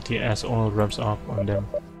get filthy as oil rubs off on them.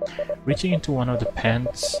 Reaching into one of the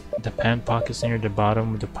pant pockets near the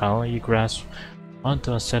bottom of the pile, you grasp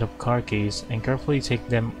onto a set of car keys and carefully take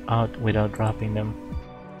them out without dropping them.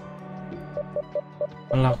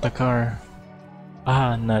 Unlock the car.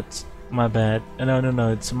 Ah, nuts. My bad.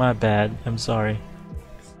 No, it's my bad. I'm sorry.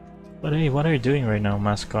 But hey, what are you doing right now,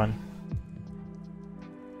 mask on?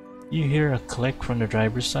 You hear a click from the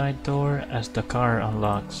driver's side door as the car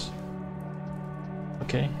unlocks.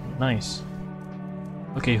 Okay, nice.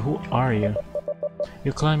 Okay, who are you?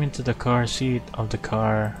 You climb into the car seat of the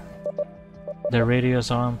car. The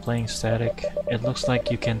radio's on, playing static. It looks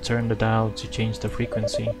like you can turn the dial to change the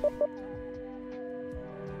frequency.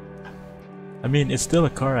 I mean, it's still a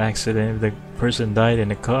car accident if the person died in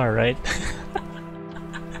the car, right?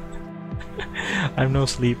 I'm no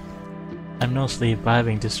sleep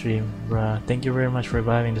vibing the stream, bruh. Thank you very much for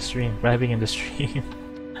vibing the stream. Vibing in the stream.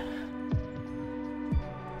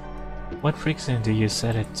 What frequency do you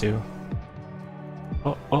set it to?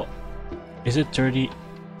 Oh, is it 30,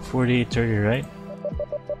 40, 30, right?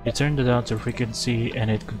 You turn the dial to frequency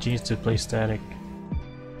and it continues to play static.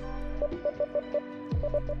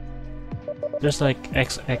 There's like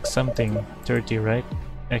XX something 30, right?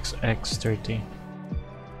 XX 30.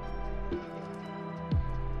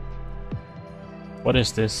 What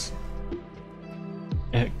is this?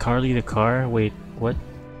 Carly the car? Wait, what?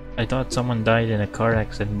 I thought someone died in a car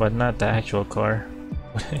accident, but not the actual car.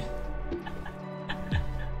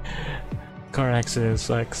 Car accident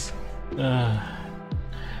sucks.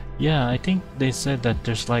 Yeah, I think they said that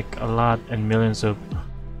there's like a lot and millions of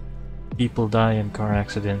people die in car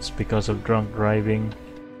accidents because of drunk driving.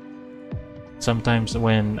 Sometimes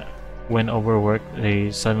when overworked,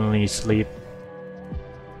 they suddenly sleep.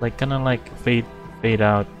 Like kinda like fade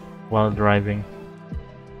out while driving.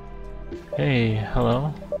 Hey,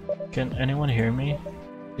 hello? Can anyone hear me?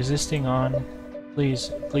 Is this thing on?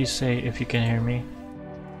 Please say if you can hear me.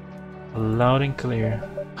 Loud and clear.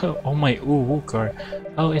 Oh my ooh car.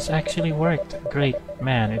 Oh, it's actually worked. Great,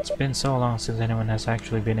 man, it's been so long since anyone has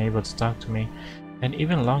actually been able to talk to me. And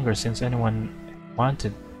even longer since anyone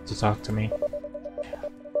wanted to talk to me.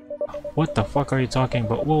 What the fuck are you talking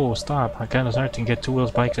about? Whoa, stop. I kinda starting to get two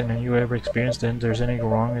wheels bikes and you ever experienced then there's anything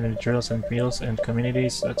wrong in the trails and fields and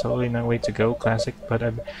communities. That's totally no way to go. Classic, but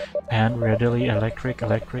a hand readily electric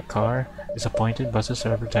car. Disappointed, buses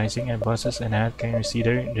advertising and buses and ad can you see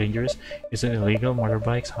their dangers. Is it illegal?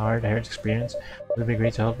 Motorbikes, hard experience. Would be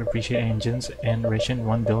great to help appreciate engines and ration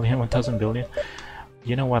 1 billion, 1000 billion.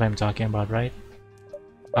 You know what I'm talking about, right?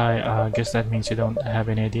 I guess that means you don't have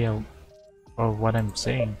any idea of what I'm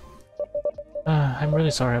saying. I'm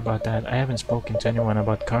really sorry about that. I haven't spoken to anyone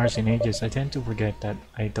about cars in ages. I tend to forget that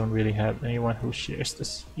I don't really have anyone who shares the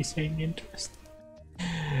same interest.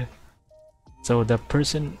 So the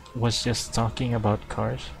person was just talking about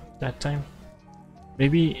cars that time?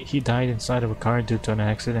 Maybe he died inside of a car due to an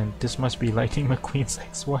accident. This must be Lightning McQueen's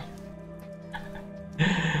ex-wife.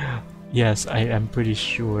 Yes, I am pretty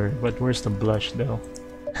sure, but where's the blush though?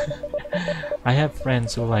 I have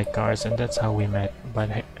friends who like cars and that's how we met, but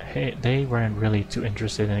hey, they weren't really too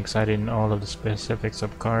interested and excited in all of the specifics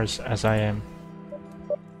of cars as I am.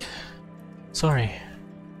 Sorry.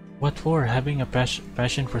 What for? Having a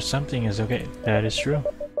passion for something is okay. That is true.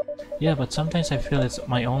 Yeah, but sometimes I feel it's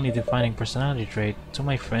my only defining personality trait. To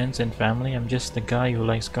my friends and family, I'm just the guy who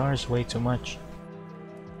likes cars way too much.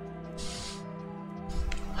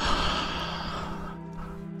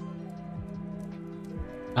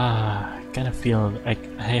 Kinda feel like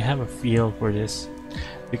I have a feel for this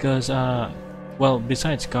because well,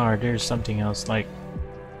 besides car there's something else. Like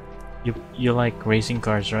you like racing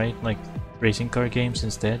cars, right? Like racing car games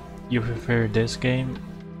instead. You prefer this game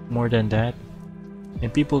more than that,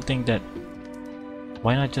 and people think that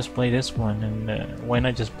why not just play this one and why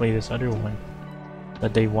not just play this other one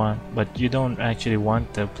that they want, but you don't actually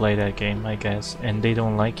want to play that game, I guess, and they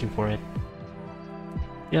don't like you for it.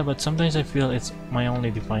 Yeah, but sometimes I feel it's my only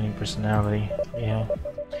defining personality. Yeah.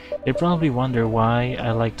 They probably wonder why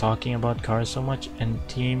I like talking about cars so much and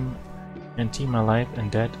team my life and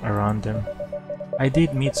death around them. I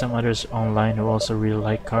did meet some others online who also really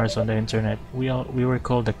like cars on the internet. We were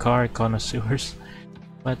called the car connoisseurs,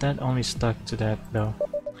 but that only stuck to that though.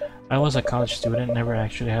 I was a college student, never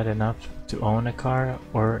actually had enough to own a car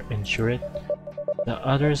or insure it. The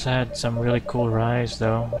others had some really cool rides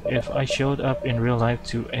though. If I showed up in real life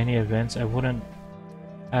to any events, I wouldn't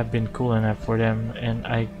have been cool enough for them and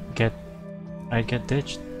I'd get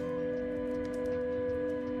ditched.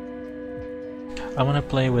 I wanna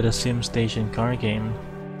play with a sim station car game.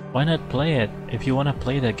 Why not play it? If you wanna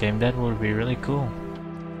play that game, that would be really cool.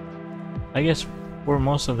 I guess for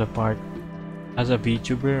most of the part, as a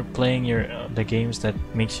VTuber, playing the games that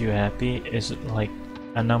makes you happy is like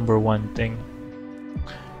a #1 thing.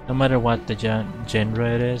 No matter what the genre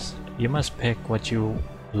it is, you must pick what you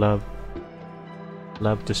love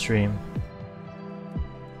to stream.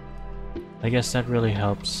 I guess that really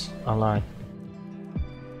helps a lot.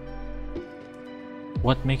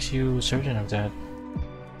 What makes you certain of that?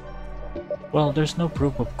 Well, there's no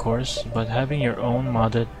proof of course, but having your own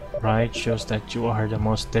modded ride shows that you are the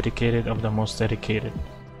most dedicated of the most dedicated.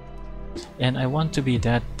 And I want to be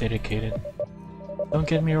that dedicated. Don't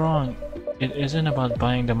get me wrong, it isn't about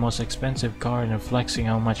buying the most expensive car and flexing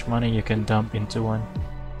how much money you can dump into one.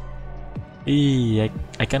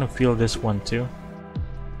 I kind of feel this one too.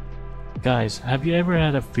 Guys, have you ever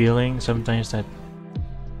had a feeling sometimes that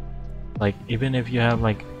like even if you have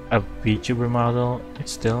like a VTuber model,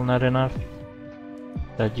 it's still not enough?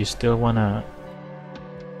 That you still wanna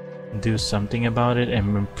do something about it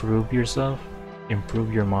and improve yourself?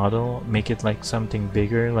 Improve your model? Make it like something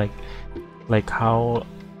bigger, like how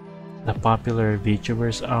the popular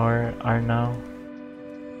VTubers are now?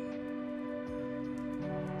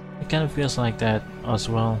 It kind of feels like that as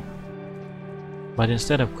well. But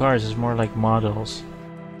instead of cars, it's more like models.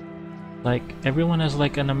 Like everyone has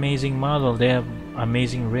like an amazing model. They have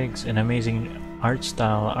amazing rigs and amazing art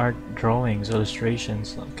style, art drawings,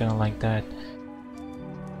 illustrations, kind of like that.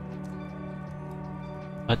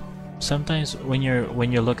 But sometimes when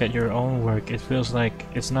you look at your own work, it feels like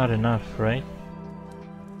it's not enough, right?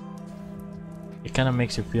 It kind of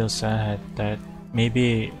makes you feel sad that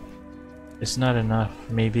maybe it's not enough.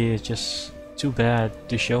 Maybe it's just too bad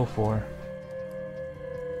to show for.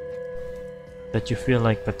 That you feel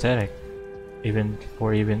like pathetic even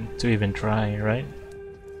to try, right?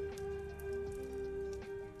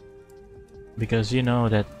 Because you know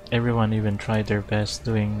that everyone even tried their best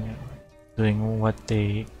doing what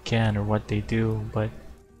they can or what they do, but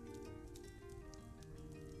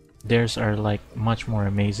theirs are like much more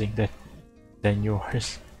amazing than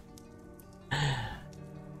yours.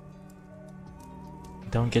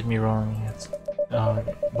 Don't get me wrong,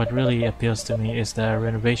 what really appeals to me is the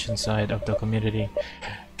renovation side of the community.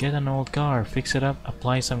 Get an old car, fix it up,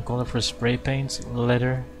 apply some colorful spray paints,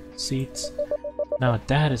 leather, seats. Now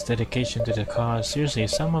that is dedication to the cause. Seriously,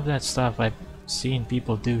 some of that stuff I've seen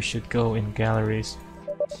people do should go in galleries.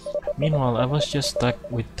 Meanwhile, I was just stuck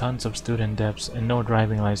with tons of student debts and no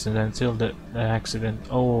driving license until the accident.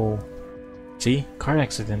 Oh, see? Car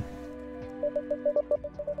accident.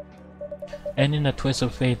 And in a twist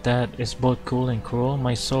of fate that is both cool and cruel,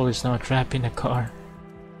 my soul is now trapped in a car.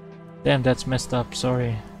 Damn, that's messed up,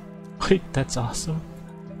 sorry. Wait, that's awesome.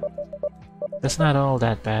 That's not all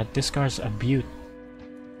that bad, this car's a beaut.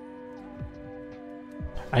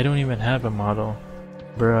 I don't even have a model.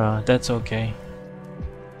 Bruh, that's okay.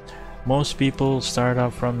 Most people start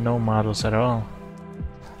off from no models at all.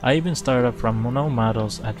 I even started off from no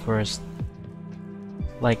models at first.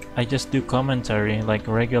 Like, I just do commentary, like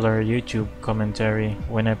regular YouTube commentary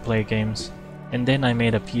when I play games. And then I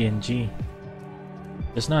made a PNG.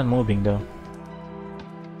 It's not moving though.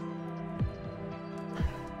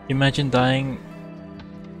 Imagine dying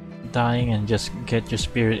and just get your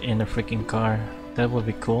spirit in a freaking car. That would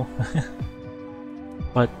be cool.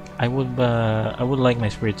 But I would like my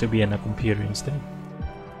spirit to be in a computer instead.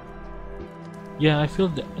 Yeah, I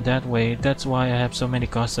feel that way. That's why I have so many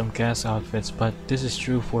custom cast outfits, but this is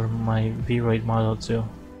true for my V-Roid model too.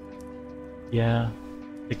 Yeah,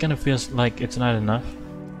 it kind of feels like it's not enough.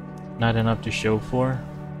 Not enough to show for.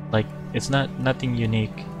 Like, it's nothing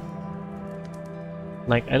unique.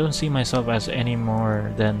 Like, I don't see myself as any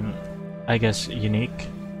more than, I guess, unique.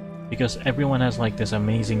 Because everyone has like this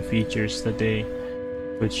amazing features that they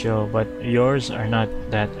could show, but yours are not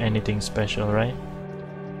that anything special, right?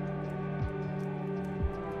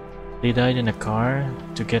 They died in a car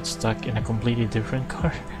to get stuck in a completely different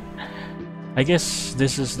car. I guess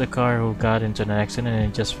this is the car who got into an accident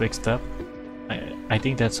and it just fixed up. I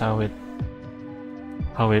think that's how it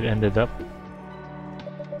ended up.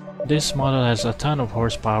 This model has a ton of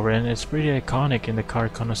horsepower and it's pretty iconic in the car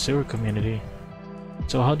connoisseur community.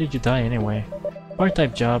 So how did you die anyway?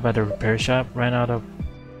 Part-time job at a repair shop, ran out of...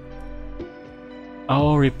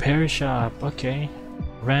 Oh, repair shop, okay.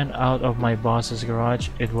 Ran out of my boss's garage.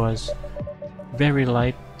 It was very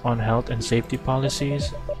light on health and safety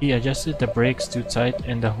policies. He adjusted the brakes too tight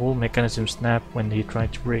and the whole mechanism snapped when he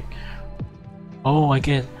tried to brake. Oh, I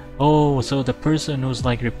get... Oh, so the person who's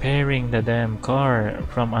like repairing the damn car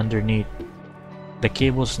from underneath, the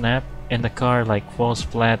cable snapped and the car like falls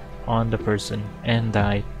flat on the person and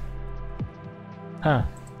died. Huh.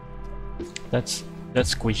 That's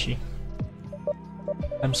squishy.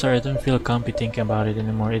 I'm sorry, I don't feel comfy thinking about it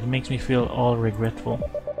anymore. It makes me feel all regretful.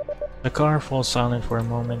 The car falls silent for a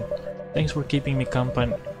moment. Thanks for keeping me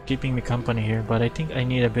company here, but I think I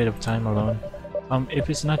need a bit of time alone.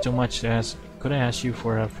 If it's not too much to ask, could I ask you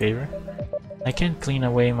for a favor? I can't clean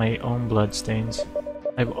away my own blood stains.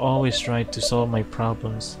 I've always tried to solve my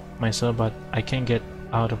problems myself, but I can't get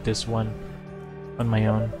out of this one on my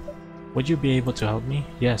own. Would you be able to help me?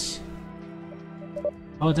 Yes.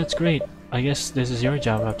 Oh, that's great. I guess this is your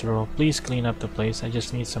job after all. Please clean up the place. I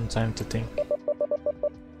just need some time to think.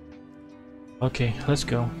 Okay, let's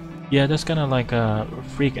go. Yeah, that's kinda like a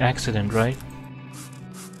freak accident, right?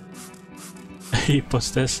 He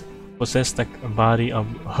possessed the body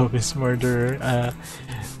of his murderer.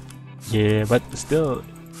 Yeah, but still...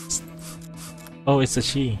 Oh, it's a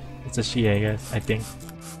she. It's a she, I guess, I think.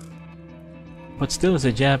 But still, it's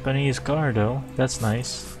a Japanese car though. That's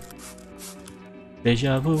nice.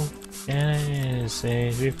 Deja vu. Can I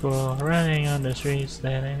say before running on the streets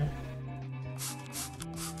that I know?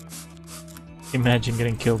 Imagine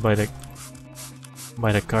getting killed by the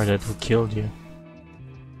car that who killed you.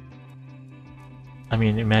 I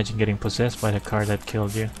mean, imagine getting possessed by the car that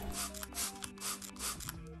killed you.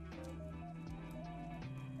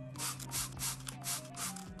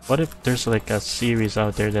 What if there's like a series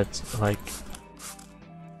out there that's like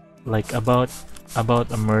about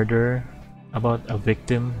a murderer, about a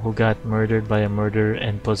victim who got murdered by a murderer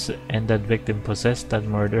and that victim possessed that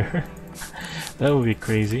murderer? That would be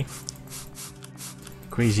crazy.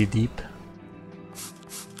 Crazy deep.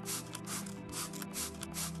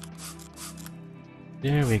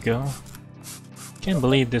 There we go. Can't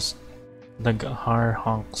believe this. The car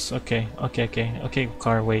honks. Okay,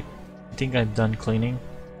 car, wait. I think I'm done cleaning.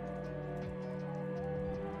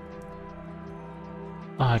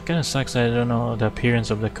 It kinda sucks that I don't know the appearance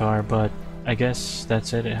of the car, but I guess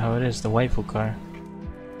that's it, how it is, the waifu car.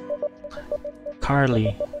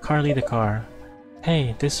 Carly the car.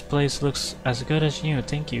 Hey, this place looks as good as new,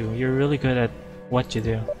 thank you. You're really good at what you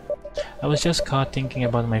do. I was just caught thinking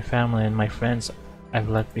about my family and my friends I've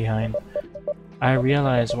left behind. I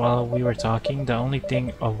realized while we were talking, the only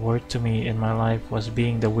thing of worth to me in my life was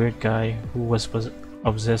being the weird guy who was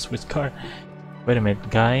obsessed with car. Wait a minute,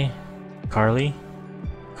 guy? Carly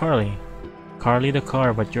the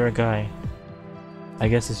car, but you're a guy. I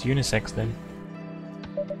guess it's unisex then.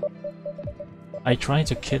 I tried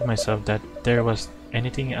to kid myself that there was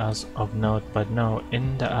anything else of note, but no,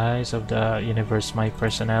 in the eyes of the universe, my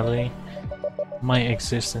personality, my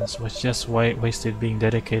existence was just wasted being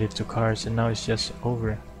dedicated to cars, and now it's just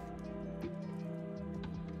over.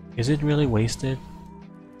 Is it really wasted?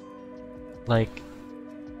 Like,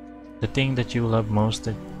 the thing that you love most,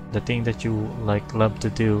 the thing that you like love to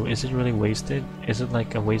do, is it really wasted? Is it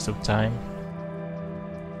like a waste of time?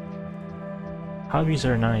 Hobbies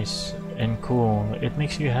are nice and cool, it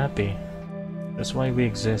makes you happy. That's why we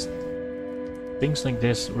exist. Things like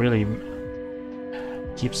this really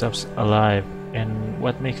keeps us alive, and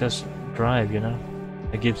what makes us drive, you know?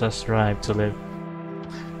 It gives us drive to live.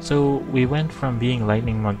 So we went from being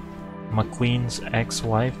Lightning McQueen's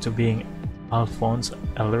ex-wife to being Alphonse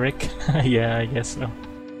Elric. Yeah, I guess so.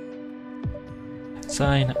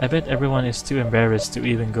 Sign. I bet everyone is too embarrassed to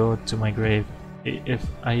even go to my grave, if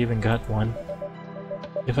I even got one.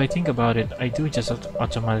 If I think about it, I do just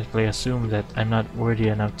automatically assume that I'm not worthy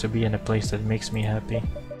enough to be in a place that makes me happy.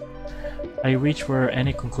 I reach for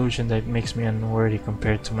any conclusion that makes me unworthy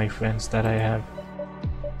compared to my friends that I have.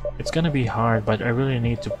 It's gonna be hard, but I really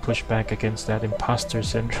need to push back against that imposter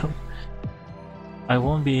syndrome. I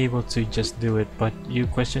won't be able to just do it, but you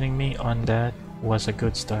questioning me on that was a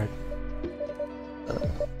good start.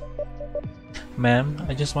 Ma'am,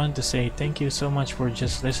 I just wanted to say thank you so much for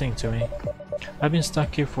just listening to me. I've been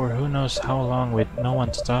stuck here for who knows how long with no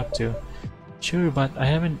one to talk to. Sure, but I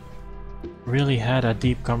haven't really had a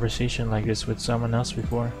deep conversation like this with someone else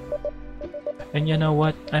before. And you know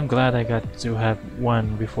what? I'm glad I got to have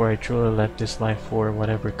one before I truly left this life for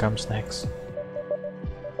whatever comes next.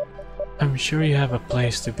 I'm sure you have a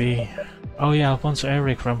place to be. Oh yeah, Alfonso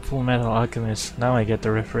Eric from Full Metal Alchemist. Now I get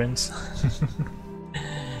the reference.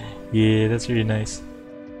 Yeah, that's really nice.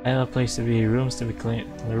 I have a place to be, rooms to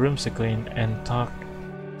clean, and talk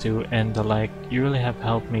to and the like. You really have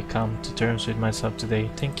helped me come to terms with myself today.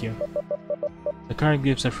 Thank you. The card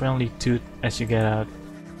gives a friendly toot as you get out.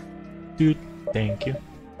 Toot. Thank you.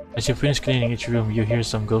 As you finish cleaning each room, you hear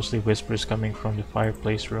some ghostly whispers coming from the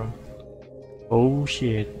fireplace room. Oh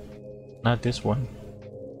shit. Not this one.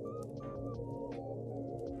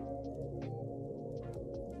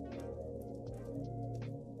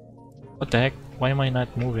 What the heck? Why am I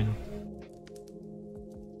not moving?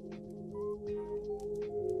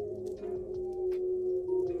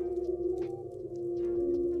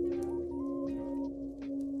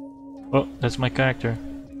 Oh, that's my character.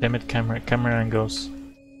 Damn it, camera angles.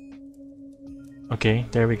 Okay,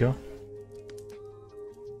 there we go.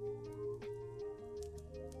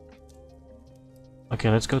 Okay,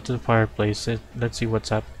 let's go to the fireplace. Let's see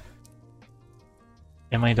what's up.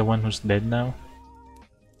 Am I the one who's dead now?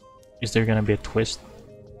 Is there gonna be a twist?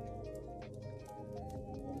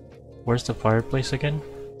 Where's the fireplace again?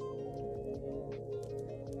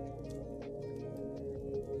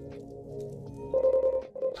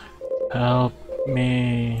 Help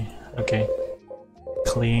me. Okay.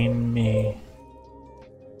 Clean me.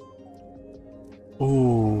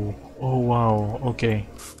 Ooh. Oh wow. Okay.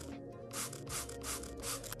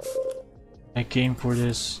 I came for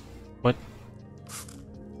this. What?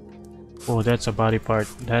 Oh, that's a body part.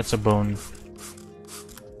 That's a bone.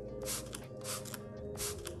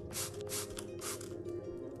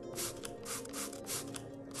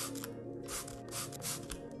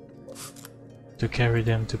 To carry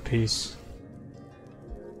them to peace.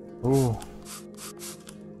 Ooh.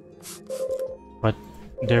 But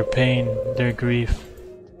their pain, their grief.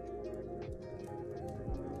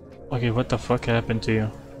 Okay, what the fuck happened to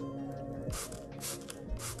you?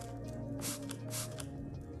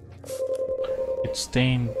 It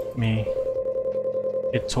stained me.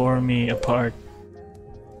 It tore me apart.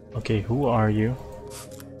 Okay, who are you?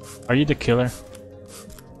 Are you the killer?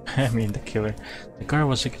 I mean the killer. The car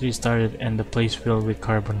was secretly started and the place filled with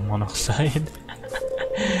carbon monoxide.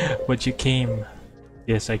 But you came.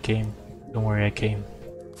 Yes, I came. Don't worry, I came.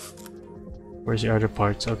 Where's the other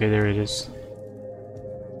parts? Okay, there it is.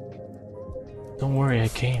 Don't worry, I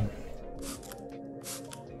came.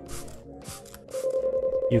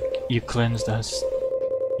 You cleansed us.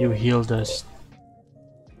 You healed us.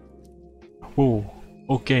 Whoa.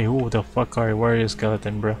 Okay, who the fuck are you? Where are you,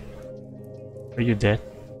 skeleton, bro? Are you dead?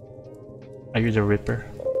 Are you the Ripper?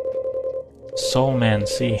 Soul Man,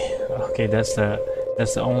 see. Okay, that's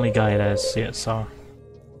the only guy that I saw.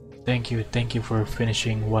 Thank you for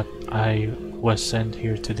finishing what I was sent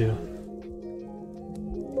here to do.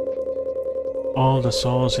 All the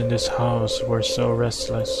souls in this house were so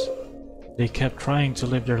restless. They kept trying to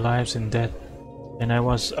live their lives in death, and I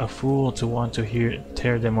was a fool to want to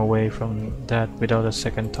tear them away from that without a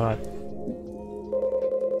second thought.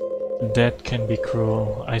 Death can be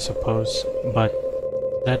cruel, I suppose, but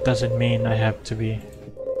that doesn't mean I have to be.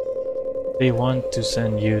 They want to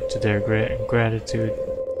send you to their gratitude.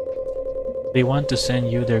 They want to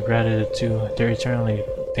send you their gratitude too. They're eternally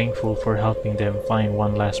thankful for helping them find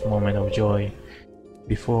one last moment of joy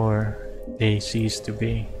before they cease to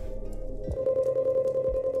be.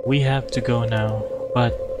 We have to go now,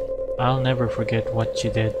 but I'll never forget what you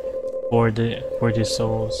did for these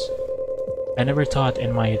souls. I never thought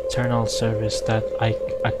in my eternal service that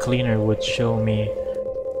a cleaner would show me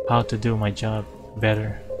how to do my job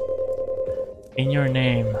better. In your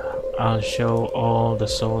name, I'll show all the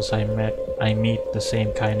souls I meet the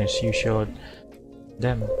same kindness you showed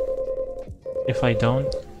them. If I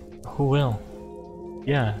don't, who will?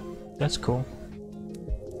 Yeah, that's cool.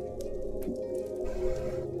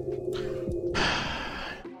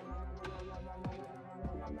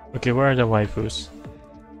 Okay, where are the waifus?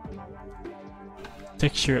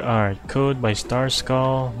 Texture art, code by Star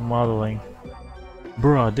Skull Modeling.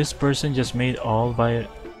 Bruh, this person just made all by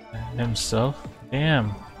himself?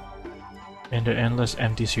 Damn. And the endless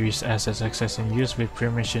empty series assets accessed and used with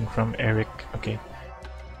permission from Eric. Okay.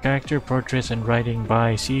 Character portraits and writing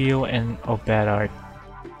by CEO and of Bad Art.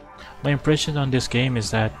 My impression on this game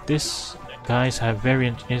is that these guys have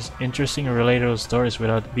very interesting and relatable stories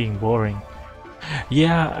without being boring.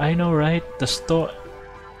 Yeah, I know, right? The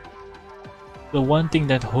one thing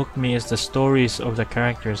that hooked me is the stories of the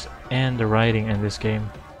characters and the writing in this game.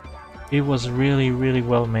 It was really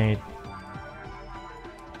well made.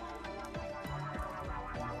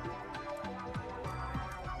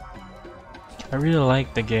 really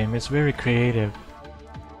like the game. It's very creative.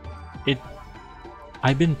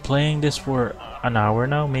 I've been playing this for an hour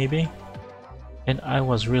now, maybe, and I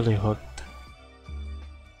was really hooked.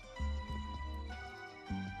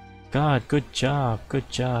 God, good job, good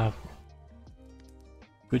job.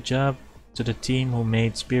 Good job to the team who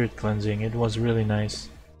made Spirit Cleansing. It was really nice.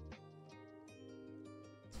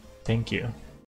 Thank you.